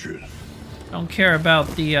dangers. Don't care about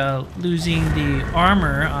the losing the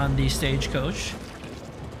armor on the stagecoach.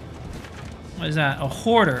 What is that? A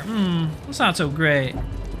hoarder. That's not so great.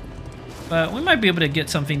 But we might be able to get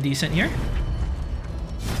something decent here.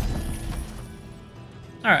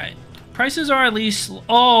 Alright. Prices are at least...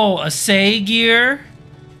 Oh, a Say gear.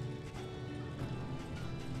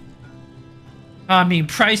 I mean,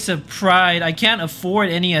 price of pride. I can't afford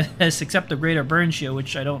any of this except the greater burn shield,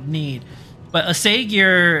 which I don't need. But a Say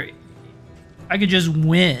gear... I could just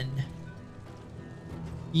win.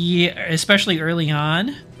 Yeah, especially early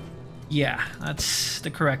on. Yeah, that's the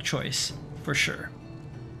correct choice, for sure.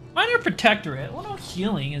 Minor Protectorate. Well, no,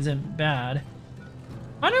 healing isn't bad.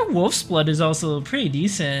 Minor Wolf's Blood is also pretty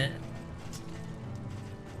decent.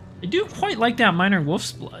 I do quite like that Minor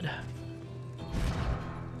Wolf's Blood.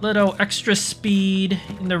 Little extra speed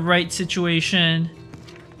in the right situation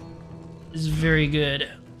is very good.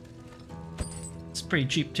 It's pretty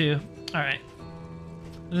cheap too. Alright.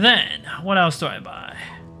 Then, what else do I buy?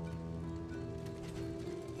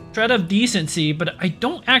 Dread of Decency, but I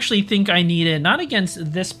don't actually think I need it. Not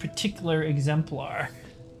against this particular exemplar.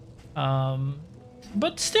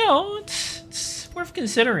 But still, it's worth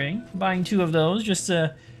considering. Buying 2 of those just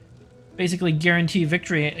to basically guarantee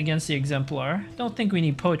victory against the exemplar. Don't think we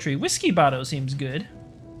need poetry. Whiskey Bottle seems good.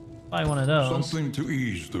 Buy one of those. Something to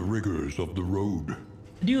ease the rigors of the road.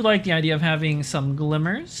 I do like the idea of having some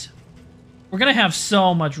glimmers. We're gonna have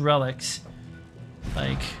so much relics.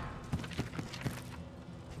 Like,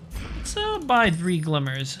 let's buy 3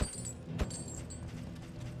 glimmers.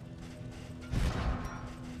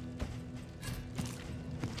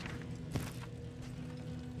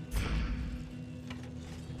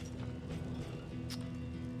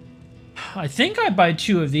 I think I buy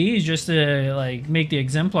 2 of these just to like make the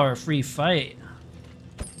exemplar a free fight.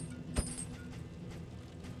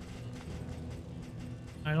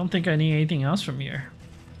 I don't think I need anything else from here.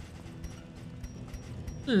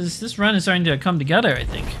 This run is starting to come together, I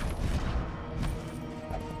think.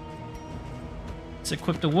 Let's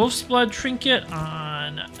equip the Wolf's Blood trinket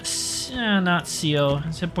on... not Seal.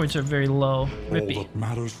 His hit points are very low. Rippy. All that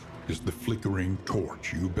matters is the flickering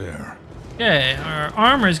torch you bear. Okay, our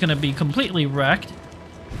armor is going to be completely wrecked.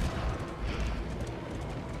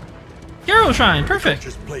 Hero Shrine, perfect.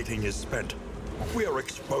 Torch's plating is spent. We are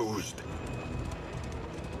exposed.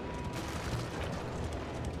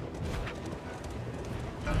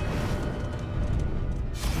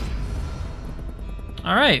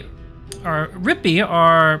 All right, our Rippy,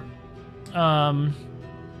 our what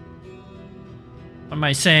am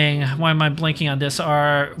I saying? Why am I blanking on this?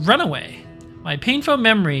 Our Runaway. My painful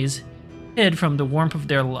memories hid from the warmth of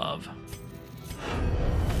their love.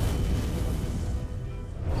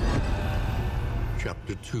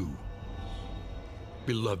 Chapter 2.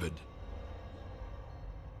 Beloved.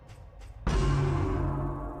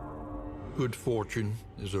 Good fortune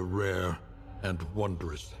is a rare and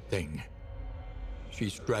wondrous thing. She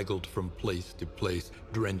straggled from place to place,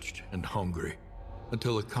 drenched and hungry,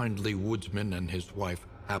 until a kindly woodsman and his wife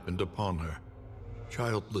happened upon her.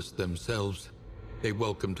 Childless themselves, they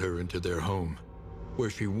welcomed her into their home, where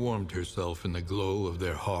she warmed herself in the glow of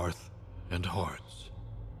their hearth and hearts.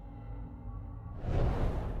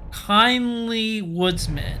 Kindly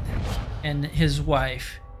woodsman and his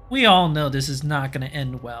wife. We all know this is not going to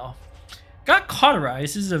end well. Got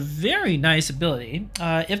cauterized. This is a very nice ability.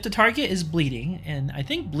 If the target is bleeding, and I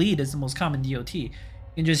think bleed is the most common DOT, you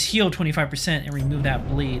can just heal 25% and remove that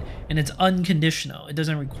bleed, and it's unconditional. It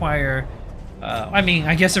doesn't require... I mean,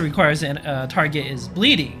 I guess it requires a target is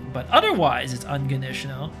bleeding, but otherwise it's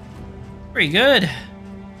unconditional. Pretty good.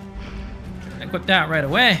 Equip that right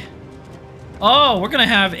away. Oh, we're gonna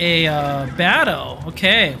have a battle.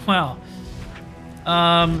 Okay, wow.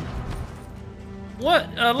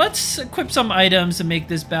 Let's equip some items to make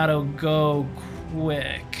this battle go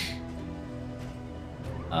quick.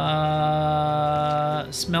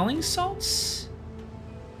 Smelling salts?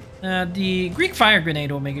 The Greek fire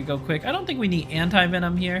grenade will make it go quick. I don't think we need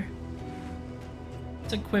anti-venom here.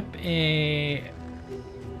 Let's equip a...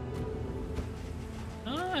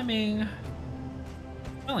 I mean...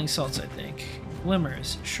 Smelling salts, I think.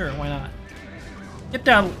 Glimmers. Sure, why not? Get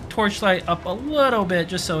that torchlight up a little bit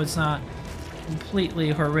just so it's not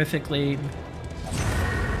completely horrifically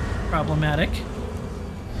problematic.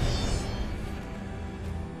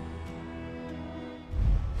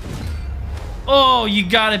 Oh, you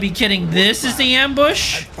gotta be kidding. This is the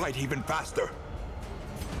ambush? And fight even faster.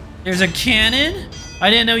 There's a cannon? I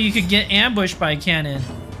didn't know you could get ambushed by a cannon.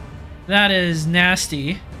 That is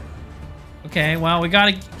nasty. Okay, well, we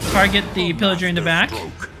gotta target the pillager in the back.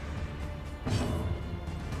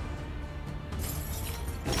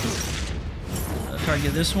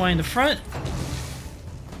 Target this one in the front.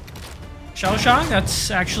 Shell shock,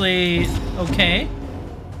 that's actually okay.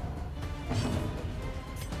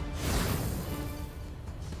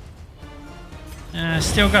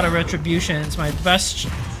 Still got a retribution. It's my best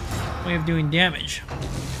way of doing damage.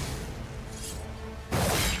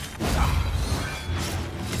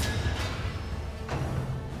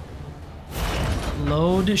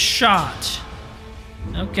 Load shot.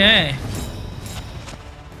 Okay.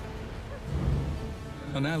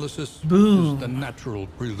 Analysis Boom. is the natural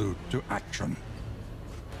prelude to action.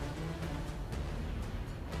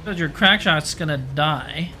 Because your crack shot's gonna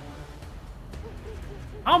die.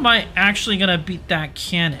 How am I actually gonna beat that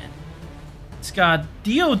cannon? It's got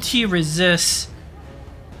DOT resists.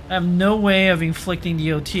 I have no way of inflicting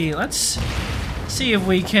DOT. Let's see if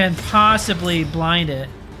we can possibly blind it.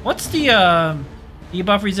 What's the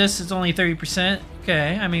debuff resist? It's only 30%.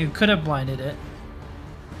 Okay, I mean, we could have blinded it.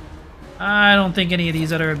 I don't think any of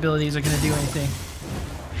these other abilities are gonna do anything.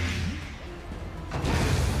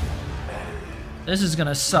 This is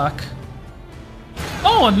gonna suck.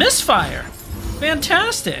 Oh, a misfire!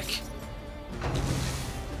 Fantastic!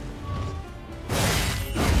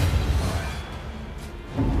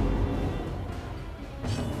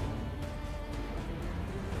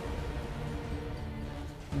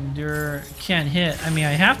 Endure can't hit. I mean,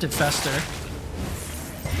 I have to fester.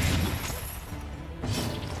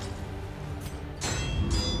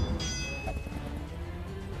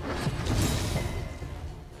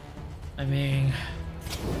 I mean...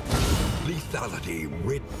 Lethality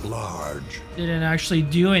writ large. Didn't actually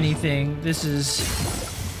do anything. This is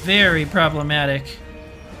very problematic.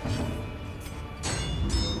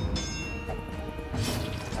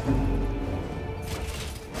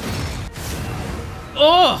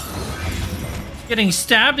 Oh! Getting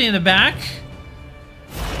stabbed in the back?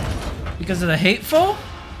 Because of the hateful?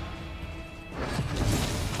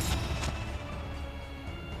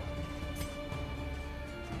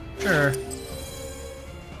 Sure.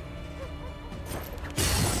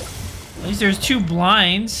 At least there's 2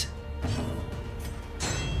 blinds.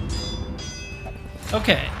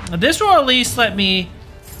 Okay, now this will at least let me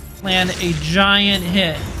land a giant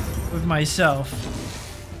hit with myself.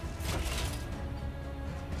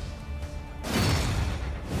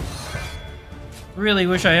 Really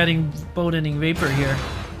wish I had emboldening vapor here.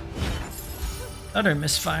 Another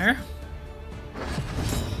misfire.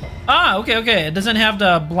 Ah, okay, okay. It doesn't have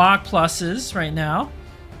the block pluses right now.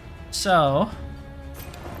 So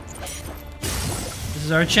this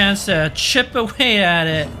is our chance to chip away at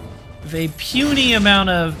it with a puny amount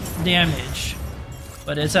of damage.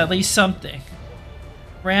 But it's at least something.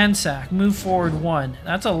 Ransack, move forward 1.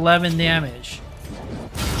 That's 11 damage.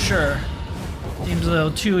 Sure. Seems a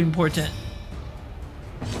little too important.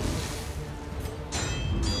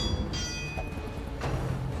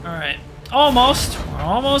 Alright. Almost. We're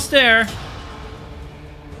almost there.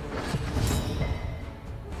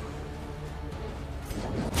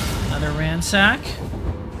 Another ransack.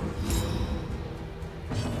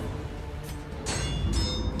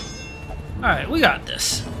 Alright, we got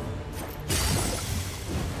this.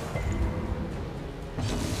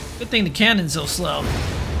 Good thing the cannon's so slow.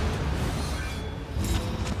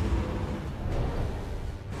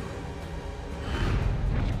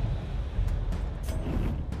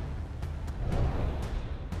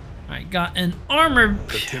 I got an armor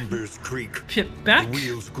The timbers creak, pit back. the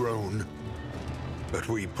wheels groan, but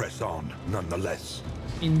we press on nonetheless.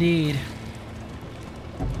 Indeed.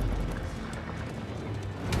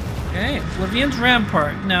 Okay, Oblivion's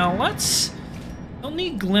Rampart. Now let's... Don't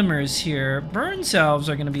need glimmers here. Burn salves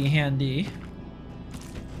are going to be handy.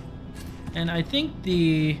 And I think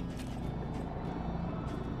the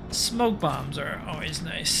smoke bombs are always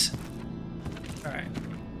nice. Alright.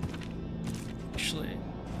 Actually,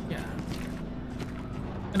 yeah.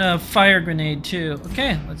 And a fire grenade too.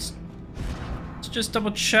 Okay, let's just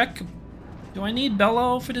double check. Do I need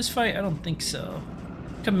bellow for this fight? I don't think so.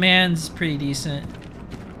 Command's pretty decent.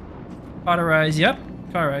 Cauterize, yep.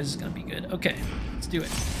 Cauterize is gonna be good. Okay, let's do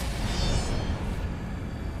it.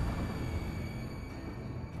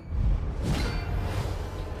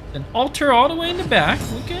 Then altar all the way in the back.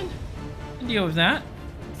 We can deal with that.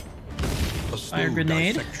 A Fire slow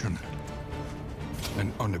grenade. dissection.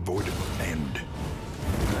 An unavoidable end.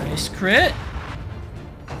 Nice crit.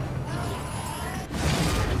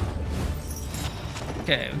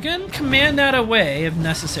 Okay, we can command that away if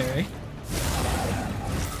necessary.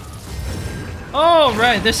 Oh,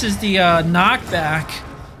 right, this is the knockback.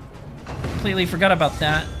 Completely forgot about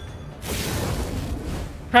that.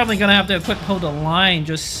 Probably gonna have to equip Hold a Line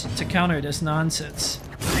just to counter this nonsense.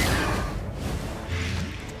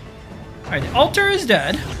 Alright, the altar is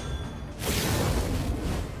dead.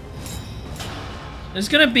 There's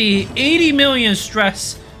gonna be 80 million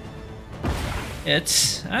stress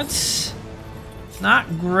hits. That's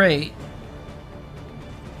not great.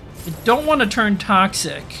 We don't want to turn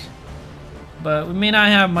toxic, but we may not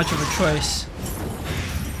have much of a choice.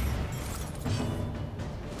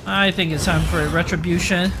 I think it's time for a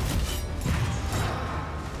retribution.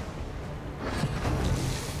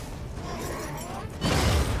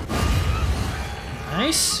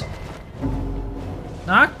 Nice.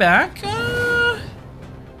 Knockback.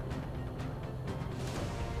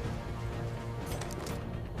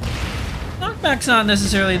 Knockback's not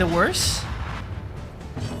necessarily the worst.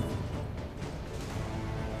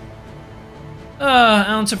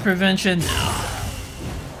 Ounce of prevention. No.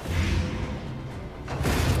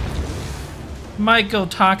 Might go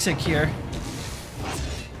toxic here.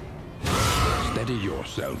 Steady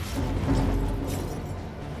yourself.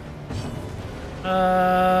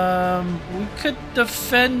 We could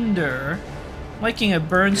defender. Liking a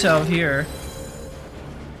burn salve here.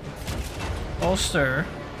 Bolster.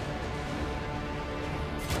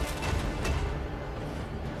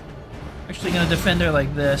 Actually gonna defend her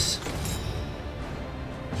like this.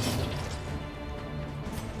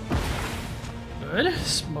 Good.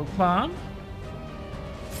 Smoke bomb.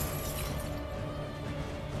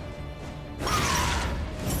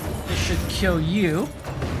 This should kill you.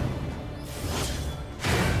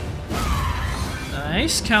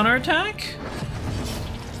 Nice. Counterattack.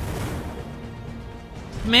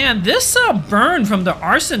 Man, this burn from the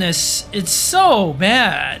arsonist, it's so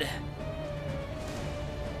bad.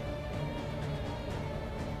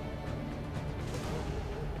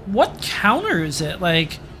 What counters it?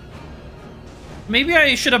 Like, maybe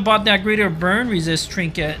I should have bought that greater burn resist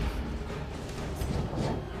trinket.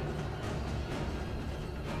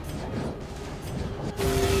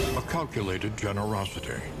 A calculated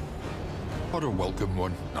generosity, but a welcome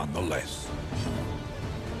one nonetheless.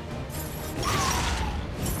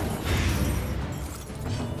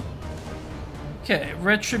 Okay,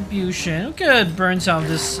 retribution. We could burn salve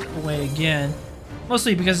this away again.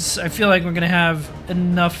 Mostly because I feel like we're gonna have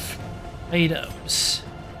enough items.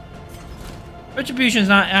 Retribution's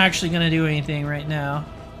not actually gonna do anything right now.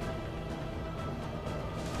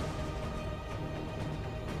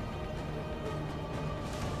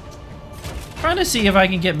 Trying to see if I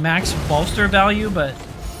can get max bolster value, but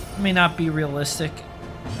it may not be realistic.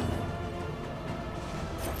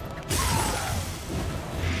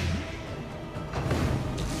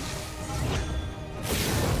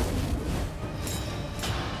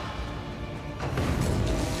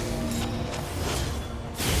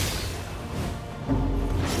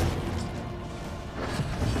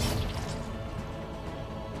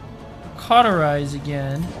 Cauterize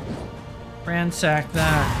again. Ransack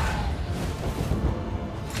that.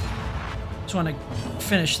 Just want to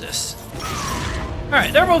finish this.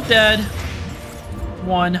 Alright, they're both dead.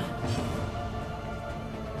 One.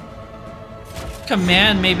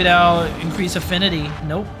 Command, maybe that'll increase affinity.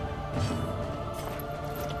 Nope.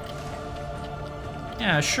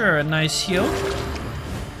 Yeah, sure, a nice heal.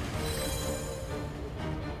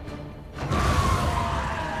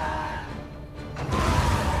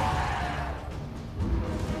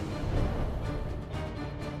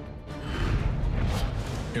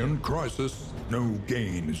 In crisis, no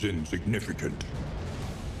gain is insignificant.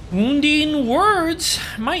 Wounding words.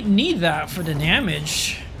 Might need that for the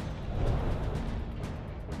damage.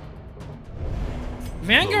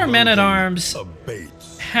 Vanguard Man-at-Arms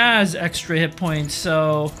Abates. has extra hit points,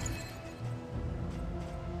 so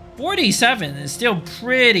 47 is still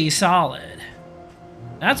pretty solid.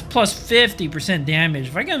 That's plus 50% damage.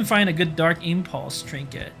 If I can find a good Dark Impulse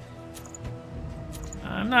trinket.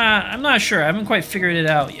 I'm not sure. I haven't quite figured it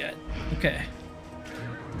out yet. Okay.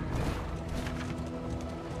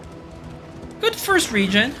 Good first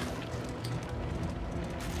region.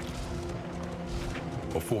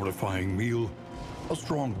 A fortifying meal, a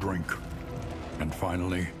strong drink, and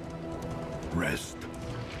finally, rest.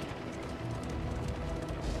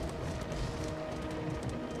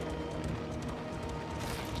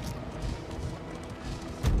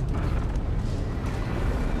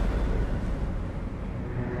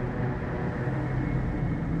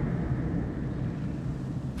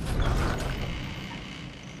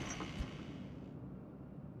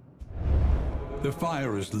 The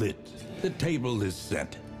fire is lit. The table is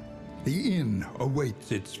set. The inn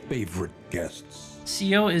awaits its favorite guests.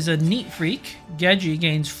 CO is a neat freak. Geji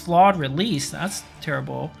gains flawed release. That's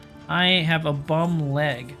terrible. I have a bum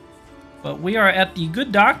leg. But we are at the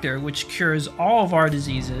Good Doctor, which cures all of our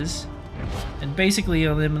diseases and basically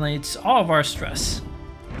eliminates all of our stress.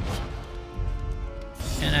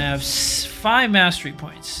 And I have 5 mastery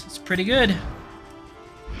points. It's pretty good.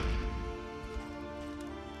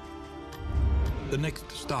 The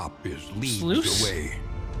next stop is leagues Sluice? away.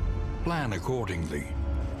 Plan accordingly.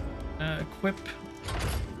 Equip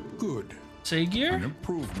Good. say An gear.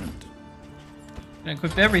 improvement.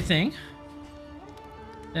 Equip everything.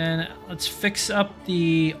 Then let's fix up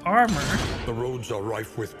the armor. The roads are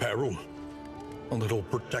rife with peril. A little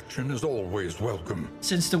protection is always welcome.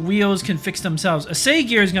 Since the wheels can fix themselves. A say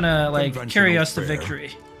gear is gonna like carry Conventional us to fare.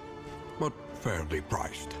 victory. But fairly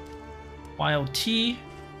priced. Wild tea.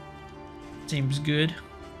 Seems good.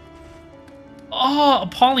 Oh,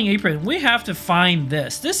 appalling apron. We have to find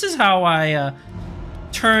this. This is how I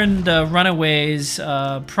turned the Runaway's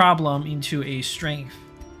problem into a strength.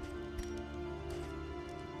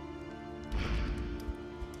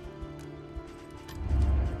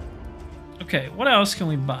 Okay, what else can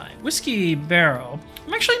we buy? Whiskey barrel.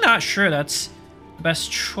 I'm actually not sure that's the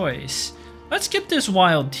best choice. Let's get this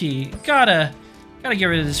wild tea. Gotta get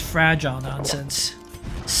rid of this fragile nonsense.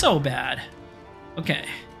 So bad. Okay.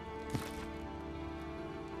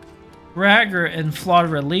 Bragger and flawed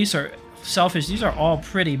release are selfish. These are all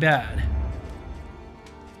pretty bad.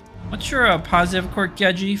 What's your positive quirk,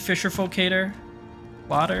 Geji? Fisher Folcator?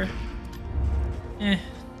 Plotter? Eh.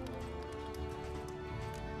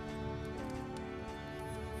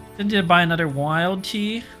 Then did I buy another wild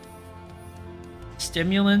tea?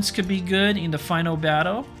 Stimulants could be good in the final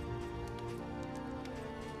battle.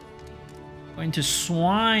 Going to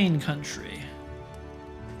swine country.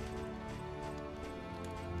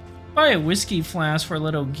 Buy a whiskey flask for a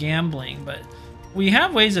little gambling, but we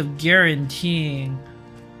have ways of guaranteeing.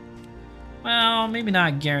 Well, maybe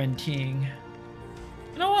not guaranteeing.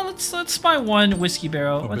 You know what? Let's buy one whiskey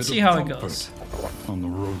barrel. Let's see how it goes. On the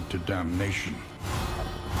road to damnation.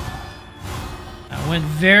 That went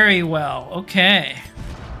very well. Okay.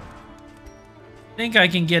 I think I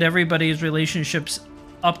can get everybody's relationships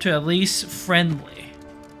up to at least friendly.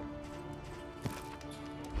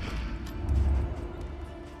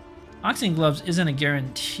 Boxing gloves isn't a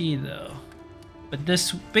guarantee though, but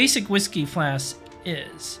this basic whiskey flask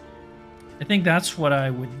is. I think that's what I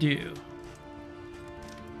would do.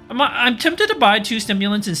 I'm tempted to buy 2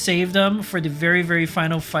 stimulants and save them for the very, very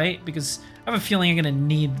final fight because I have a feeling I'm gonna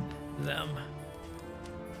need them.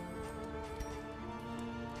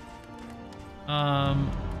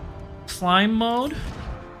 Slime mode.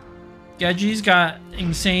 Geji's got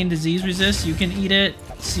insane disease resist. You can eat it.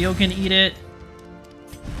 Seal can eat it.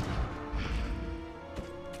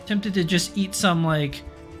 Tempted to just eat some like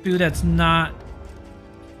food that's not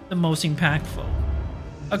the most impactful.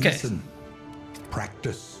 Okay. Listen,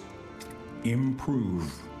 practice,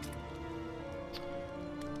 improve.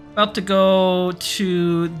 About to go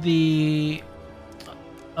to the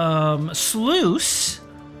Sluice.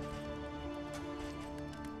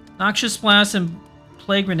 Noxious Blast and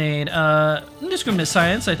Plague Grenade. Indiscriminate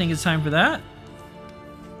Science, I think it's time for that.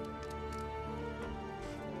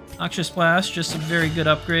 Noxious Blast, just a very good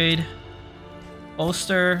upgrade.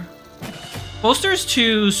 Bolster. Bolster's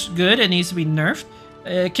too good. It needs to be nerfed.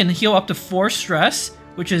 It can heal up to 4 stress,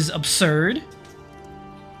 which is absurd.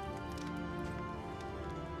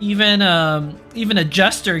 Even a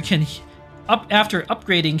Jester can, after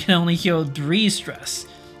upgrading, can only heal 3 stress.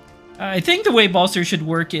 I think the way Bolster should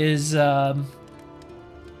work is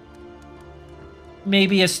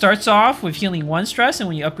maybe it starts off with healing 1 stress, and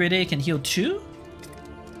when you upgrade it, it can heal 2.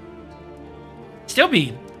 Still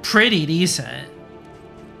be pretty decent.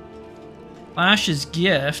 Flash's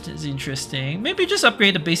Gift is interesting. Maybe just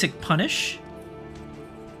upgrade the basic Punish.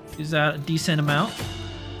 Use that a decent amount.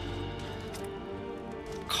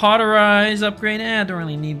 Cauterize upgrade. I don't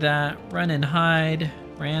really need that. Run and Hide.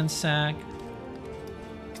 Ransack.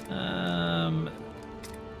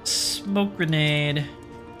 Smoke Grenade.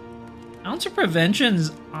 Ounce of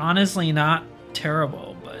Prevention's honestly not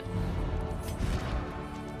terrible, but...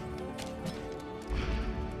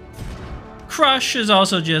 Crush is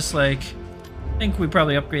also just like... I think we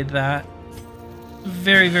probably upgrade that.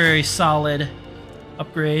 Very, very solid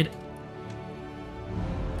upgrade.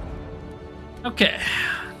 Okay.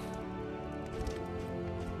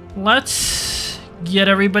 Let's get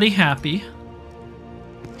everybody happy.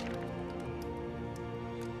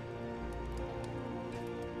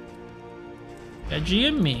 Veggie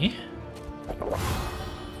and me.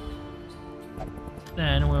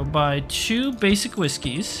 Then we'll buy 2 basic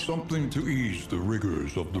whiskeys. Something to ease the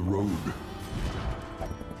rigors of the road.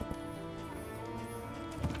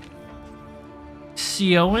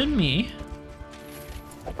 CO and me.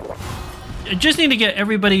 I just need to get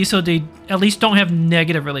everybody so they at least don't have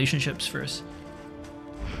negative relationships first.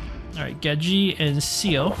 Alright, Geji and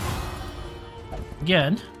CO.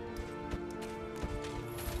 Again.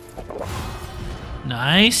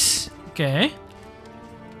 Nice. Okay.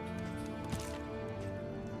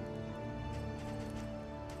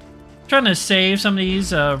 Trying to save some of these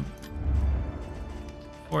for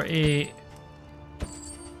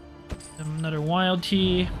another wild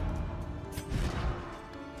tea.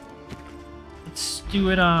 Let's do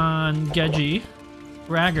it on Geji.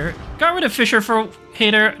 Braggart. Got rid of Fisher for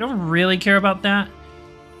Hater. I don't really care about that.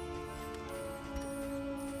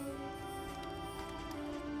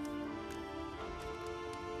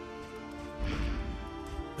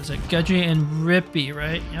 Was it Geji and Rippy,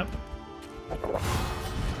 right? Yep.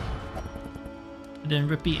 And then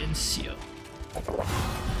Rippy and Seal.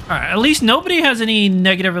 Alright, at least nobody has any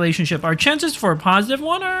negative relationship. Our chances for a positive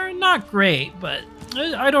one are not great, but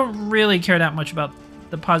I don't really care that much about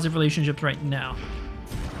the positive relationships right now.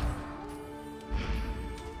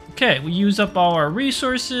 Okay, we use up all our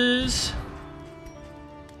resources.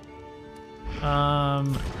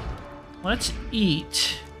 Let's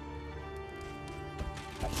eat.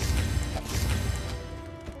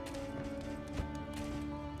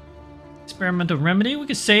 Experimental remedy. We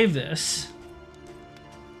could save this.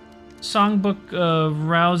 Songbook of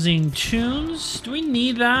Rousing Tunes. Do we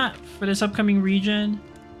need that for this upcoming region?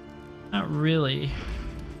 Not really.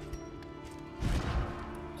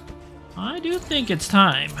 I do think it's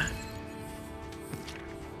time.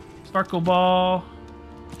 Sparkle Ball.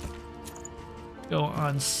 Go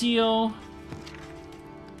on Seal.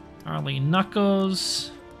 Gnarly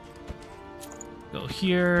Knuckles. Go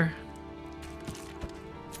here.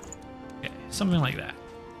 Okay, something like that.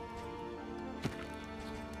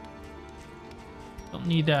 Don't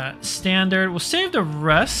need that. Standard. We'll save the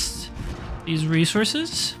rest. These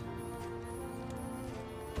resources.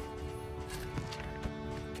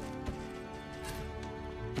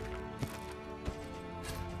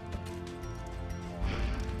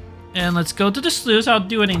 And let's go to the Sluice. I'll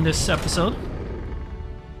do it in this episode.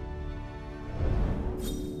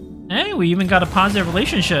 Hey, we even got a positive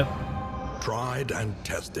relationship. Tried and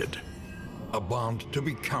tested. A bond to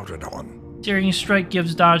be counted on. Searing Strike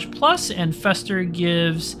gives dodge plus, and Fester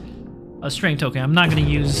gives a strength token. I'm not going to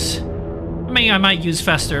use... I mean, I might use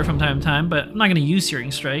Fester from time to time, but I'm not going to use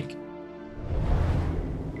Searing Strike.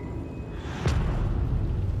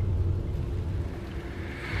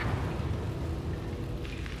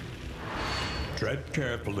 Tread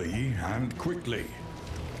carefully and quickly.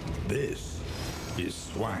 This is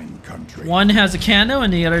swine country. One has a candle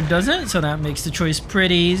and the other doesn't, so that makes the choice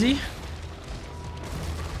pretty easy.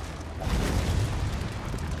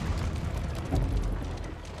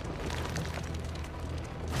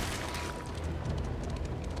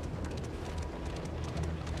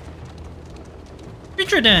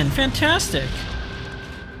 Creature Den, fantastic.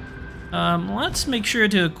 Let's make sure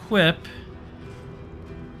to equip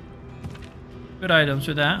good items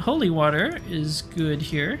for that. Holy Water is good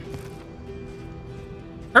here.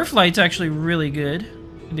 Earthlight's actually really good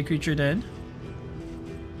in the Creature Den.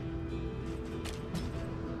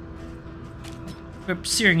 Equip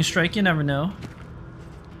Searing Strike, you never know.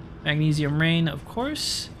 Magnesium Rain, of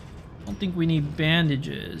course. Don't think we need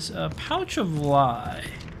bandages. Pouch of Lie.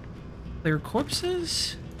 Clear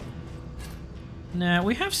corpses? Nah,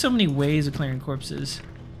 we have so many ways of clearing corpses.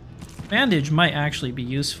 Bandage might actually be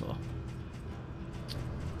useful.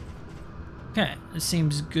 Okay, this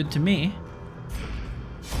seems good to me.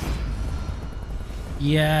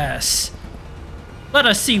 Yes. Let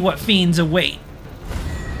us see what fiends await.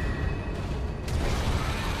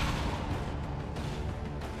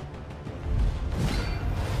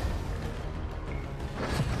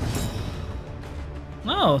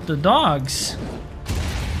 Oh, the dogs.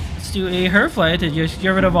 Let's do a Herflight to just get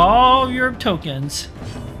rid of all your tokens.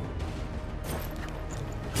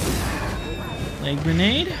 Leg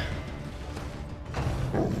grenade.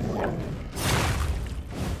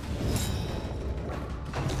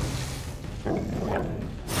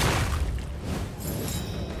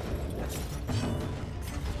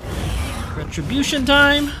 Retribution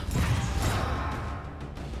time.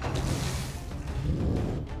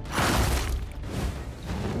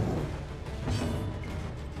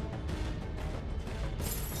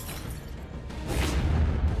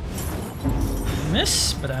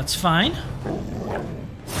 Miss, but that's fine.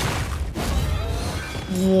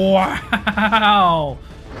 Wow!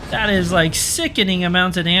 That is like sickening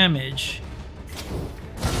amounts of damage.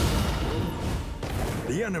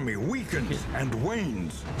 The enemy weakens and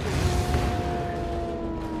wanes.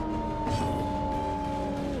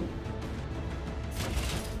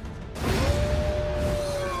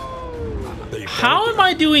 How am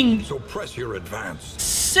I doing so press your advance.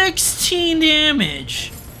 16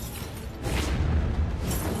 damage?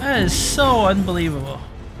 That is so unbelievable.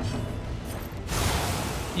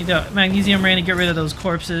 Need a Magnesium Rain to get rid of those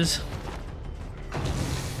corpses.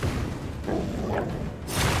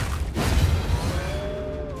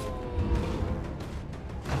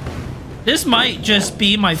 This might just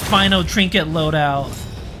be my final trinket loadout.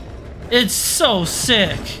 It's so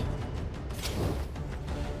sick.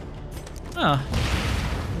 Huh.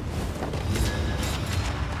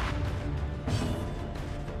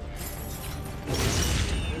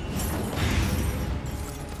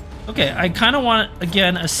 Okay, I kind of want,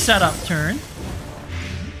 again, a setup turn.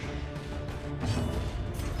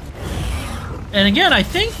 And again, I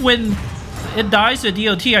think when it dies to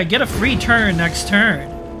DOT, I get a free turn next turn.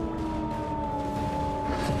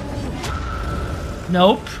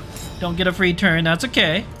 Nope. Don't get a free turn. That's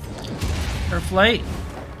okay. Herflight.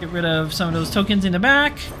 Get rid of some of those tokens in the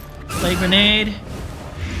back. Play grenade.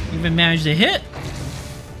 Even managed to hit.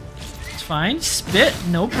 It's fine. Spit.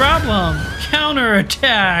 No problem. Counter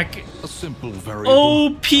attack. A simple variable.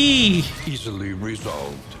 OP. Easily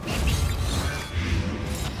resolved.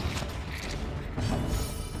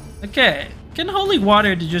 Okay. Get Holy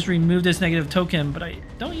Water to just remove this negative token, but I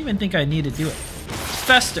don't even think I need to do it.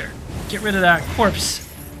 Fester. Get rid of that corpse.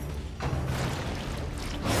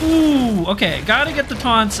 Ooh, okay. Gotta get the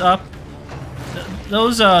taunts up.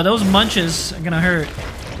 Those munches are gonna hurt.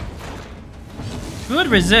 Good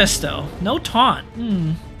resist, though. No taunt.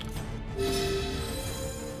 Can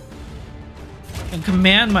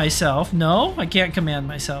command myself. No, I can't command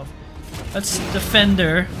myself. That's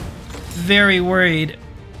Defender. Very worried.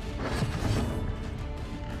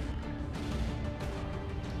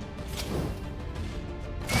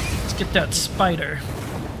 Let's get that spider.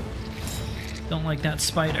 Don't like that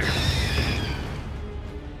spider.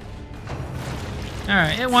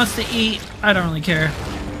 Alright, it wants to eat. I don't really care.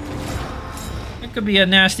 It could be a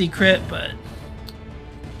nasty crit, but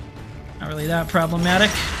not really that problematic.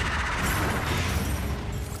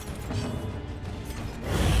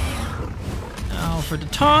 Now for the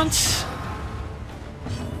taunts.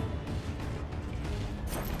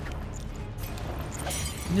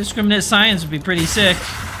 Indiscriminate science would be pretty sick.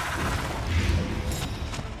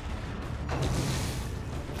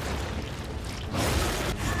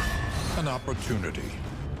 An opportunity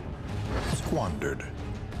squandered.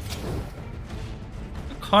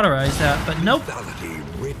 Cauterize that, but nope. Lethality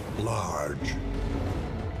writ large.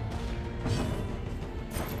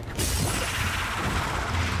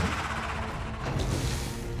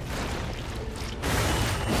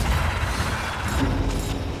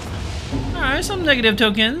 Alright, some negative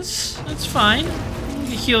tokens. That's fine.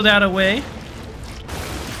 You heal that away.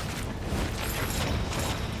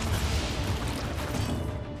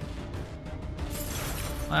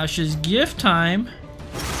 Flash's gift time.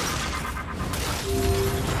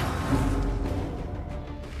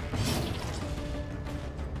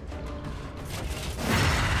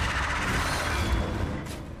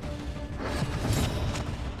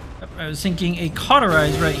 I was thinking a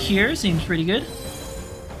cauterize right here seems pretty good.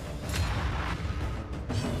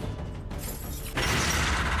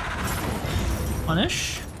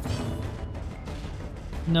 Punish.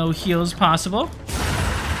 No heals possible.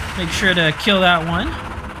 Make sure to kill that one.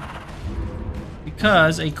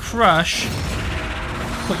 Because a crush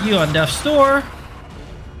put you on death's door.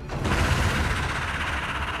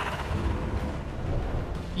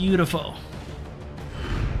 Beautiful.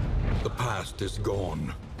 The past is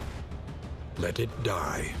gone. Let it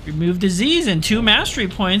die. Remove disease and 2 mastery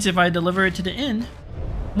points if I deliver it to the inn.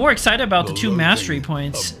 More excited about the 2 mastery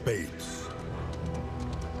points. Abates.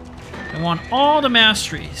 I want all the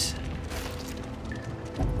masteries.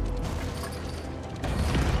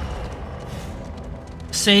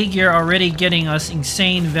 Say gear already getting us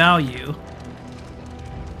insane value.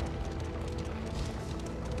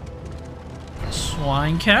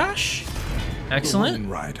 Swine cash. Excellent. The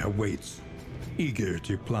Wainwright awaits, eager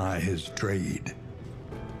to ply his trade.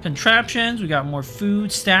 Contraptions. We got more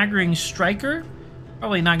food. Staggering striker.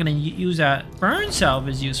 Probably not going to use that. Burn salve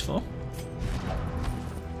is useful.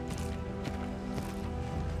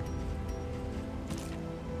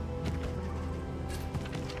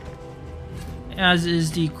 As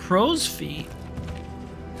is the crow's feet.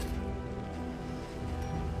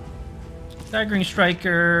 Staggering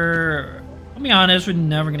striker. I'll be honest, we're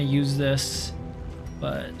never going to use this.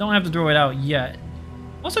 But don't have to throw it out yet.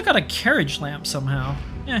 Also got a carriage lamp somehow.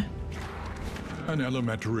 Eh. An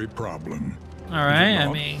elementary problem. Alright,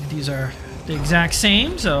 I mean, these are the exact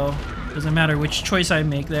same, so doesn't matter which choice I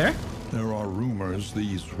make there. There are rumors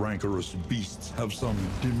these rancorous beasts have some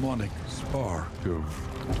demonic spark of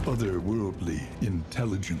otherworldly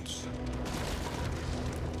intelligence.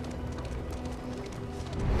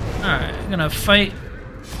 Alright, I'm gonna fight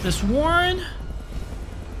this Warren.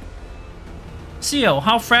 CO,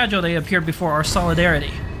 how fragile they appear before our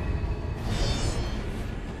solidarity.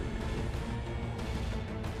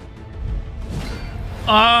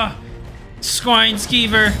 Ah, Swine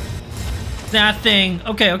Skeever. That thing.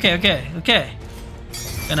 Okay.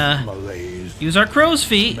 Gonna Malaise, use our crow's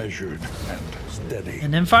feet. measured and steady.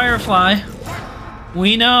 And then Firefly.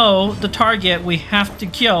 We know the target we have to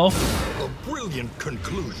kill. A brilliant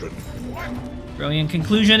conclusion. Brilliant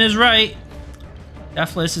conclusion is right.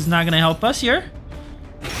 Deathless is not going to help us here.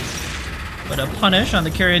 But a punish on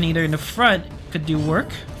the carrion eater in the front could do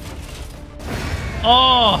work.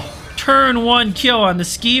 Oh, turn 1 kill on the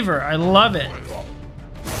Skeever. I love it.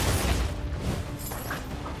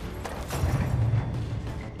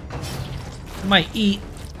 I might eat.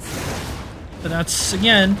 But that's,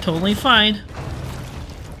 again, totally fine.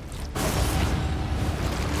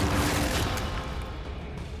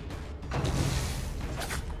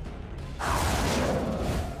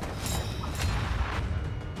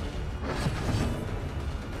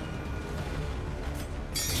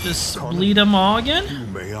 Just bleed them all again. You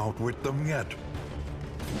may outwit them yet.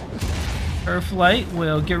 Earth Light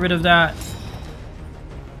will get rid of that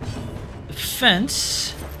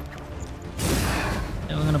defense.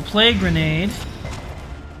 And we're gonna Plague Grenade.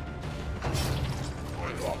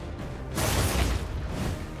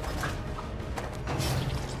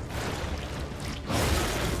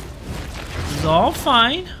 This is all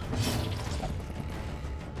fine.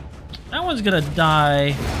 That one's gonna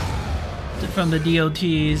die from the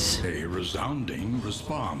DOTs. A resounding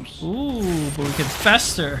response. Ooh, but we could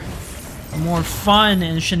fester. More fun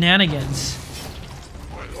and shenanigans.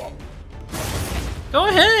 Go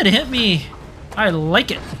ahead, hit me. I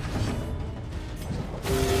like it.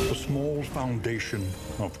 A small foundation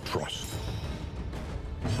of trust.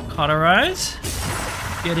 Cauterize.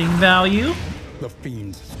 Getting value. The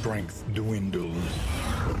fiend's strength dwindles.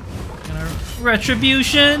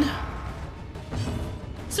 Retribution.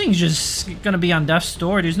 This thing's just gonna be on death's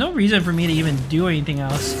door. There's no reason for me to even do anything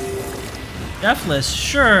else. Deathless,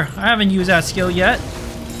 sure. I haven't used that skill yet.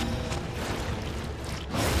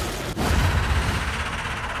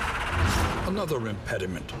 Another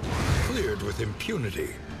impediment, cleared with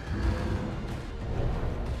impunity.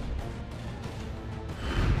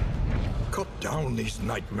 Cut down these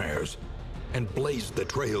nightmares and blaze the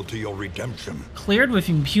trail to your redemption. Cleared with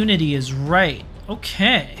impunity is right.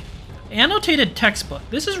 Okay. Annotated textbook.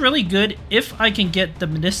 This is really good if I can get the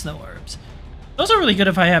medicinal herbs. Those are really good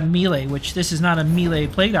if I have melee, which this is not a melee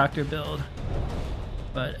Plague Doctor build.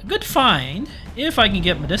 But a good find if I can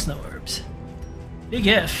get medicinal herbs. Big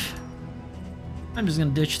if. I'm just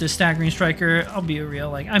gonna ditch this Staggering Striker. I'll be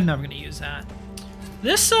real, like, I'm never gonna use that.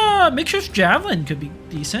 This Makeshift Javelin could be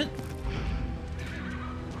decent.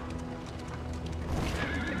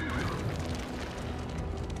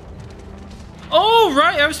 Oh,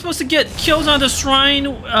 right, I was supposed to get kills on the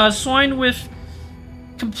swine with...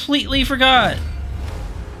 Completely forgot.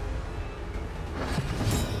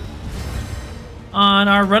 On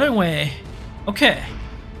our Runaway. Okay.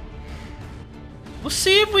 We'll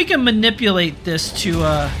see if we can manipulate this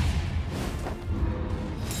to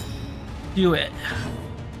do it.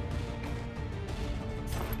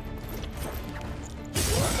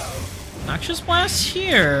 Noxious Blast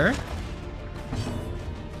here.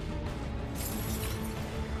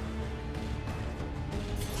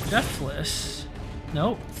 Deathless.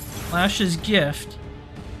 Nope. Flash's Gift.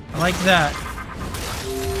 I like that.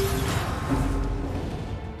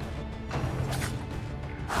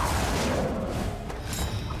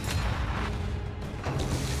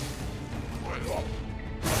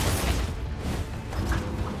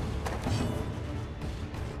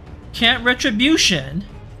 Can't Retribution.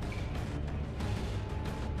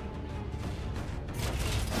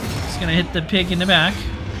 It's gonna hit the pig in the back.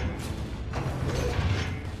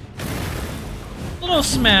 Little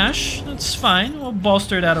smash. That's fine. We'll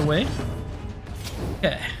bolster that away.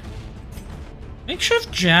 Okay.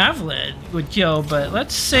 Makeshift Javelin would kill, but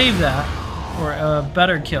let's save that for a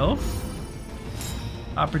better kill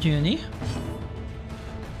opportunity.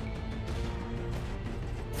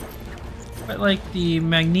 Quite like the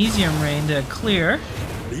Magnesium Rain to clear.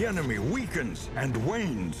 The enemy weakens and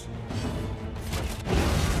wanes.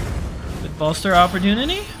 Good bolster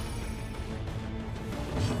opportunity.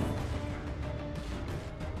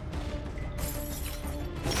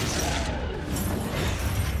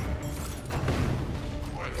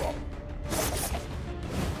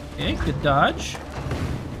 Okay, good dodge.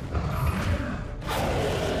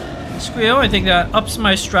 Squeal, I think that ups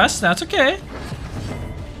my stress. That's okay.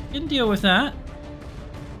 Can deal with that.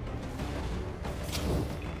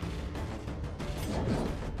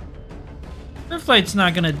 Earthlight's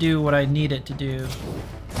not gonna do what I need it to do.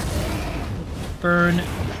 Burn.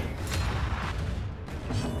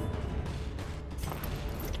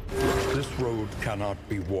 This road cannot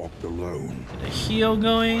be walked alone. Get a heal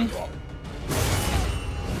going.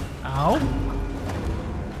 Ow.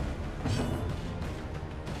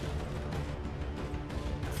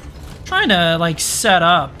 Trying to like set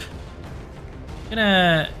up.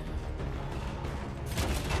 Gonna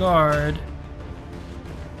guard.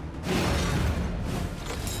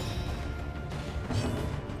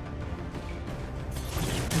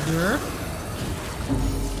 Endure.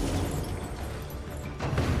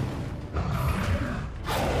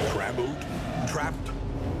 Trampled, trapped,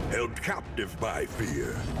 held captive by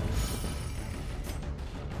fear.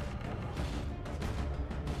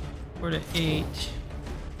 4 to 8.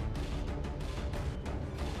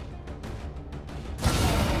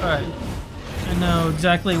 Alright. I know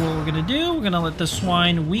exactly what we're gonna do. We're gonna let the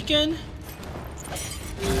swine weaken.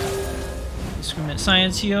 Discriminate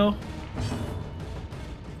science heal.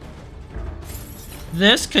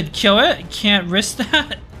 This could kill it. Can't risk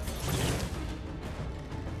that.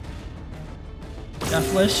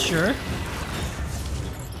 Deathless, sure.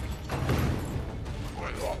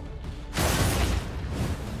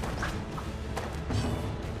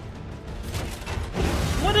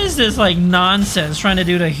 What is this like nonsense trying to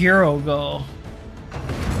do the hero goal?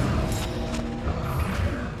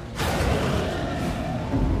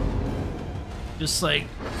 Just like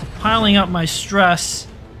piling up my stress.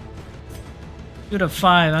 2 to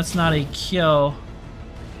 5, that's not a kill.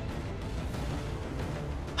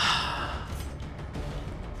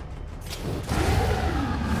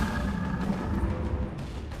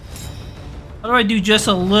 How do I do just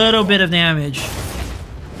a little bit of damage? I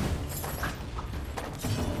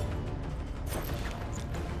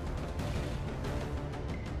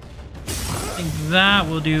think that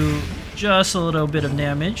will do just a little bit of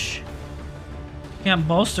damage. Can't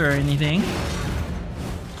bolster or anything.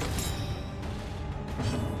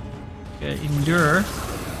 Okay, endure.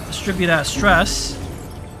 Distribute that stress.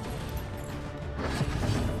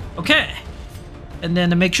 Okay. And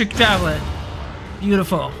then the makeshift javelin.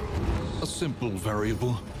 Beautiful. A simple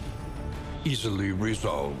variable, easily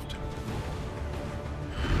resolved.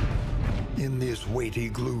 In this weighty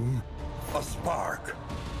gloom, a spark.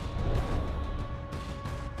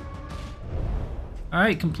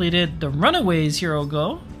 Alright, completed the Runaways hero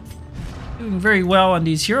goal. Doing very well on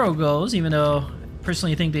these hero goals, even though I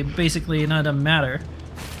personally think they basically none of them matter.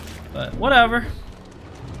 But whatever.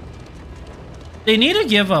 They need to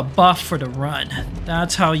give a buff for the run.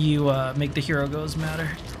 That's how you make the hero goals matter.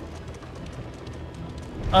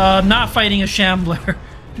 Not fighting a shambler.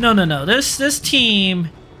 No. This team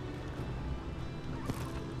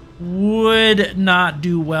would not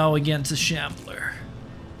do well against a shambler.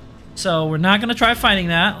 So we're not gonna try fighting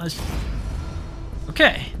that.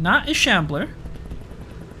 Okay, not a shambler.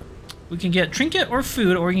 We can get trinket or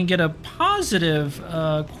food, or we can get a positive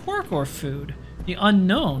quirk or food. The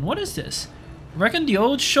unknown. What is this? I reckon the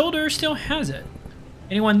old shoulder still has it.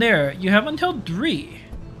 Anyone there? You have until 3.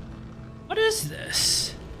 What is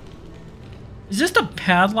this? Is this the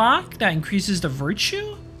padlock that increases the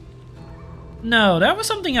virtue? No, that was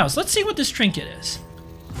something else. Let's see what this trinket is.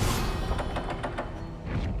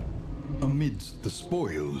 Amidst the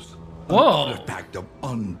spoils, Whoa. an artifact of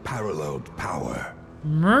unparalleled power.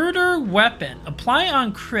 Murder weapon. Apply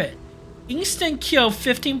on crit. Instant kill,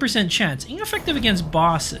 15% chance. Ineffective against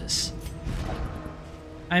bosses.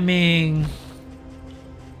 I mean...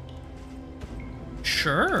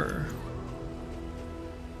 Sure.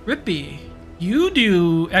 Rippy, you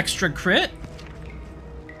do extra crit?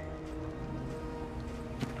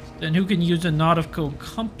 Then who can use a nautical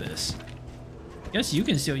compass? Guess you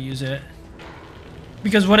can still use it.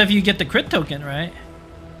 Because what if you get the crit token, right?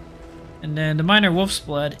 And then the minor wolf's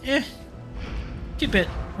blood. Keep it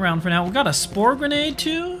around for now. We got a spore grenade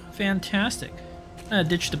too. Fantastic.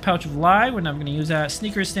 Ditch the pouch of lie. We're never gonna use that.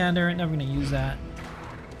 Sneaker stander. Never gonna use that.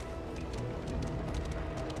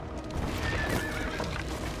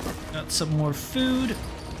 Got some more food.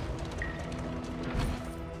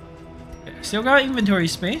 Okay, still got inventory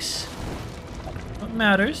space. What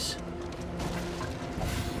matters?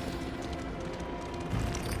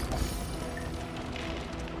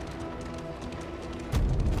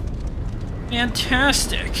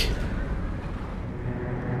 Fantastic.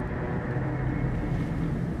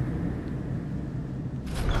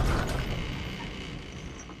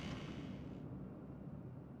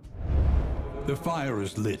 The fire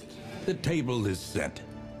is lit. The table is set.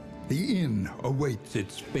 The inn awaits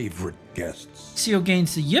its favorite guests. Seal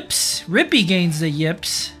gains the yips. Rippy gains the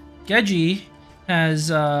yips. Geji has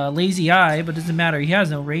lazy eye, but doesn't matter. He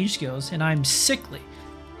has no range skills, and I'm sickly.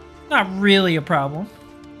 Not really a problem.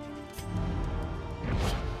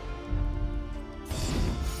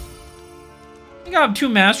 I got 2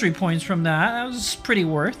 mastery points from that. That was pretty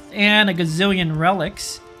worth. And a gazillion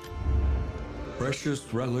relics.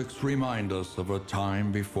 Precious relics remind us of a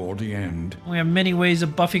time before the end. We have many ways of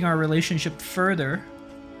buffing our relationship further.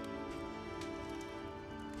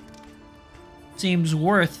 Seems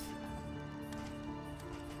worth.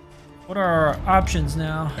 What are our options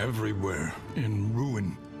now? Everywhere in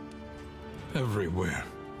ruin. Everywhere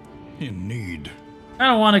in need. I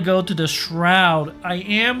don't want to go to the Shroud. I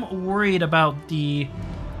am worried about the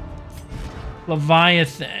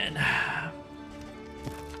Leviathan.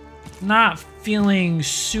 Not feeling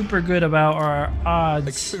super good about our odds.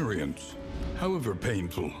 Experience, however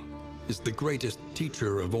painful, is the greatest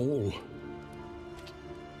teacher of all.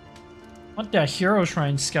 Want that Hero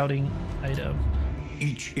Shrine scouting item.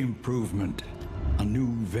 each improvement a new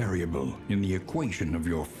variable in the equation of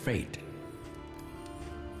your fate.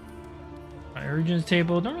 My origins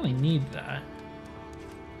table, don't really need that.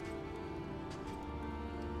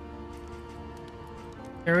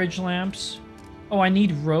 Carriage lamps. Oh, I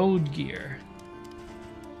need road gear.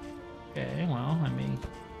 Okay, well, I mean,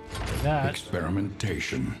 that.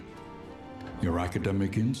 Experimentation. Your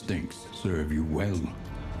academic instincts serve you well.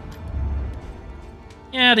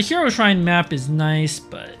 Yeah, the Hero Shrine map is nice,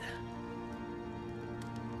 but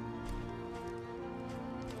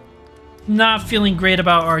not feeling great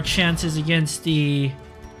about our chances against the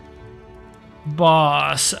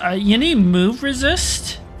boss. You need move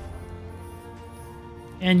resist,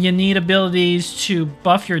 and you need abilities to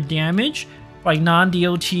buff your damage, like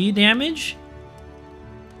non-DOT damage.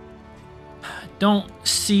 Don't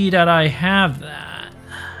see that I have that.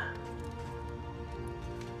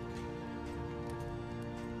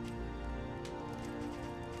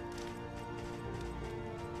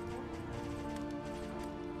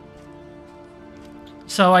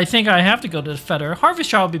 So I think I have to go to the Foeter. Harvest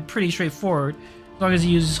Shot will be pretty straightforward, as long as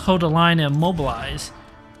you use hold the line and immobilize.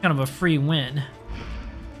 Kind of a free win.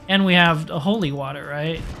 And we have a holy water,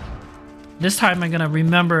 right? This time I'm gonna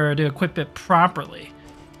remember to equip it properly.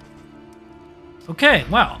 Okay,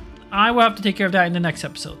 well, I will have to take care of that in the next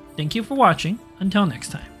episode. Thank you for watching. Until next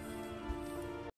time.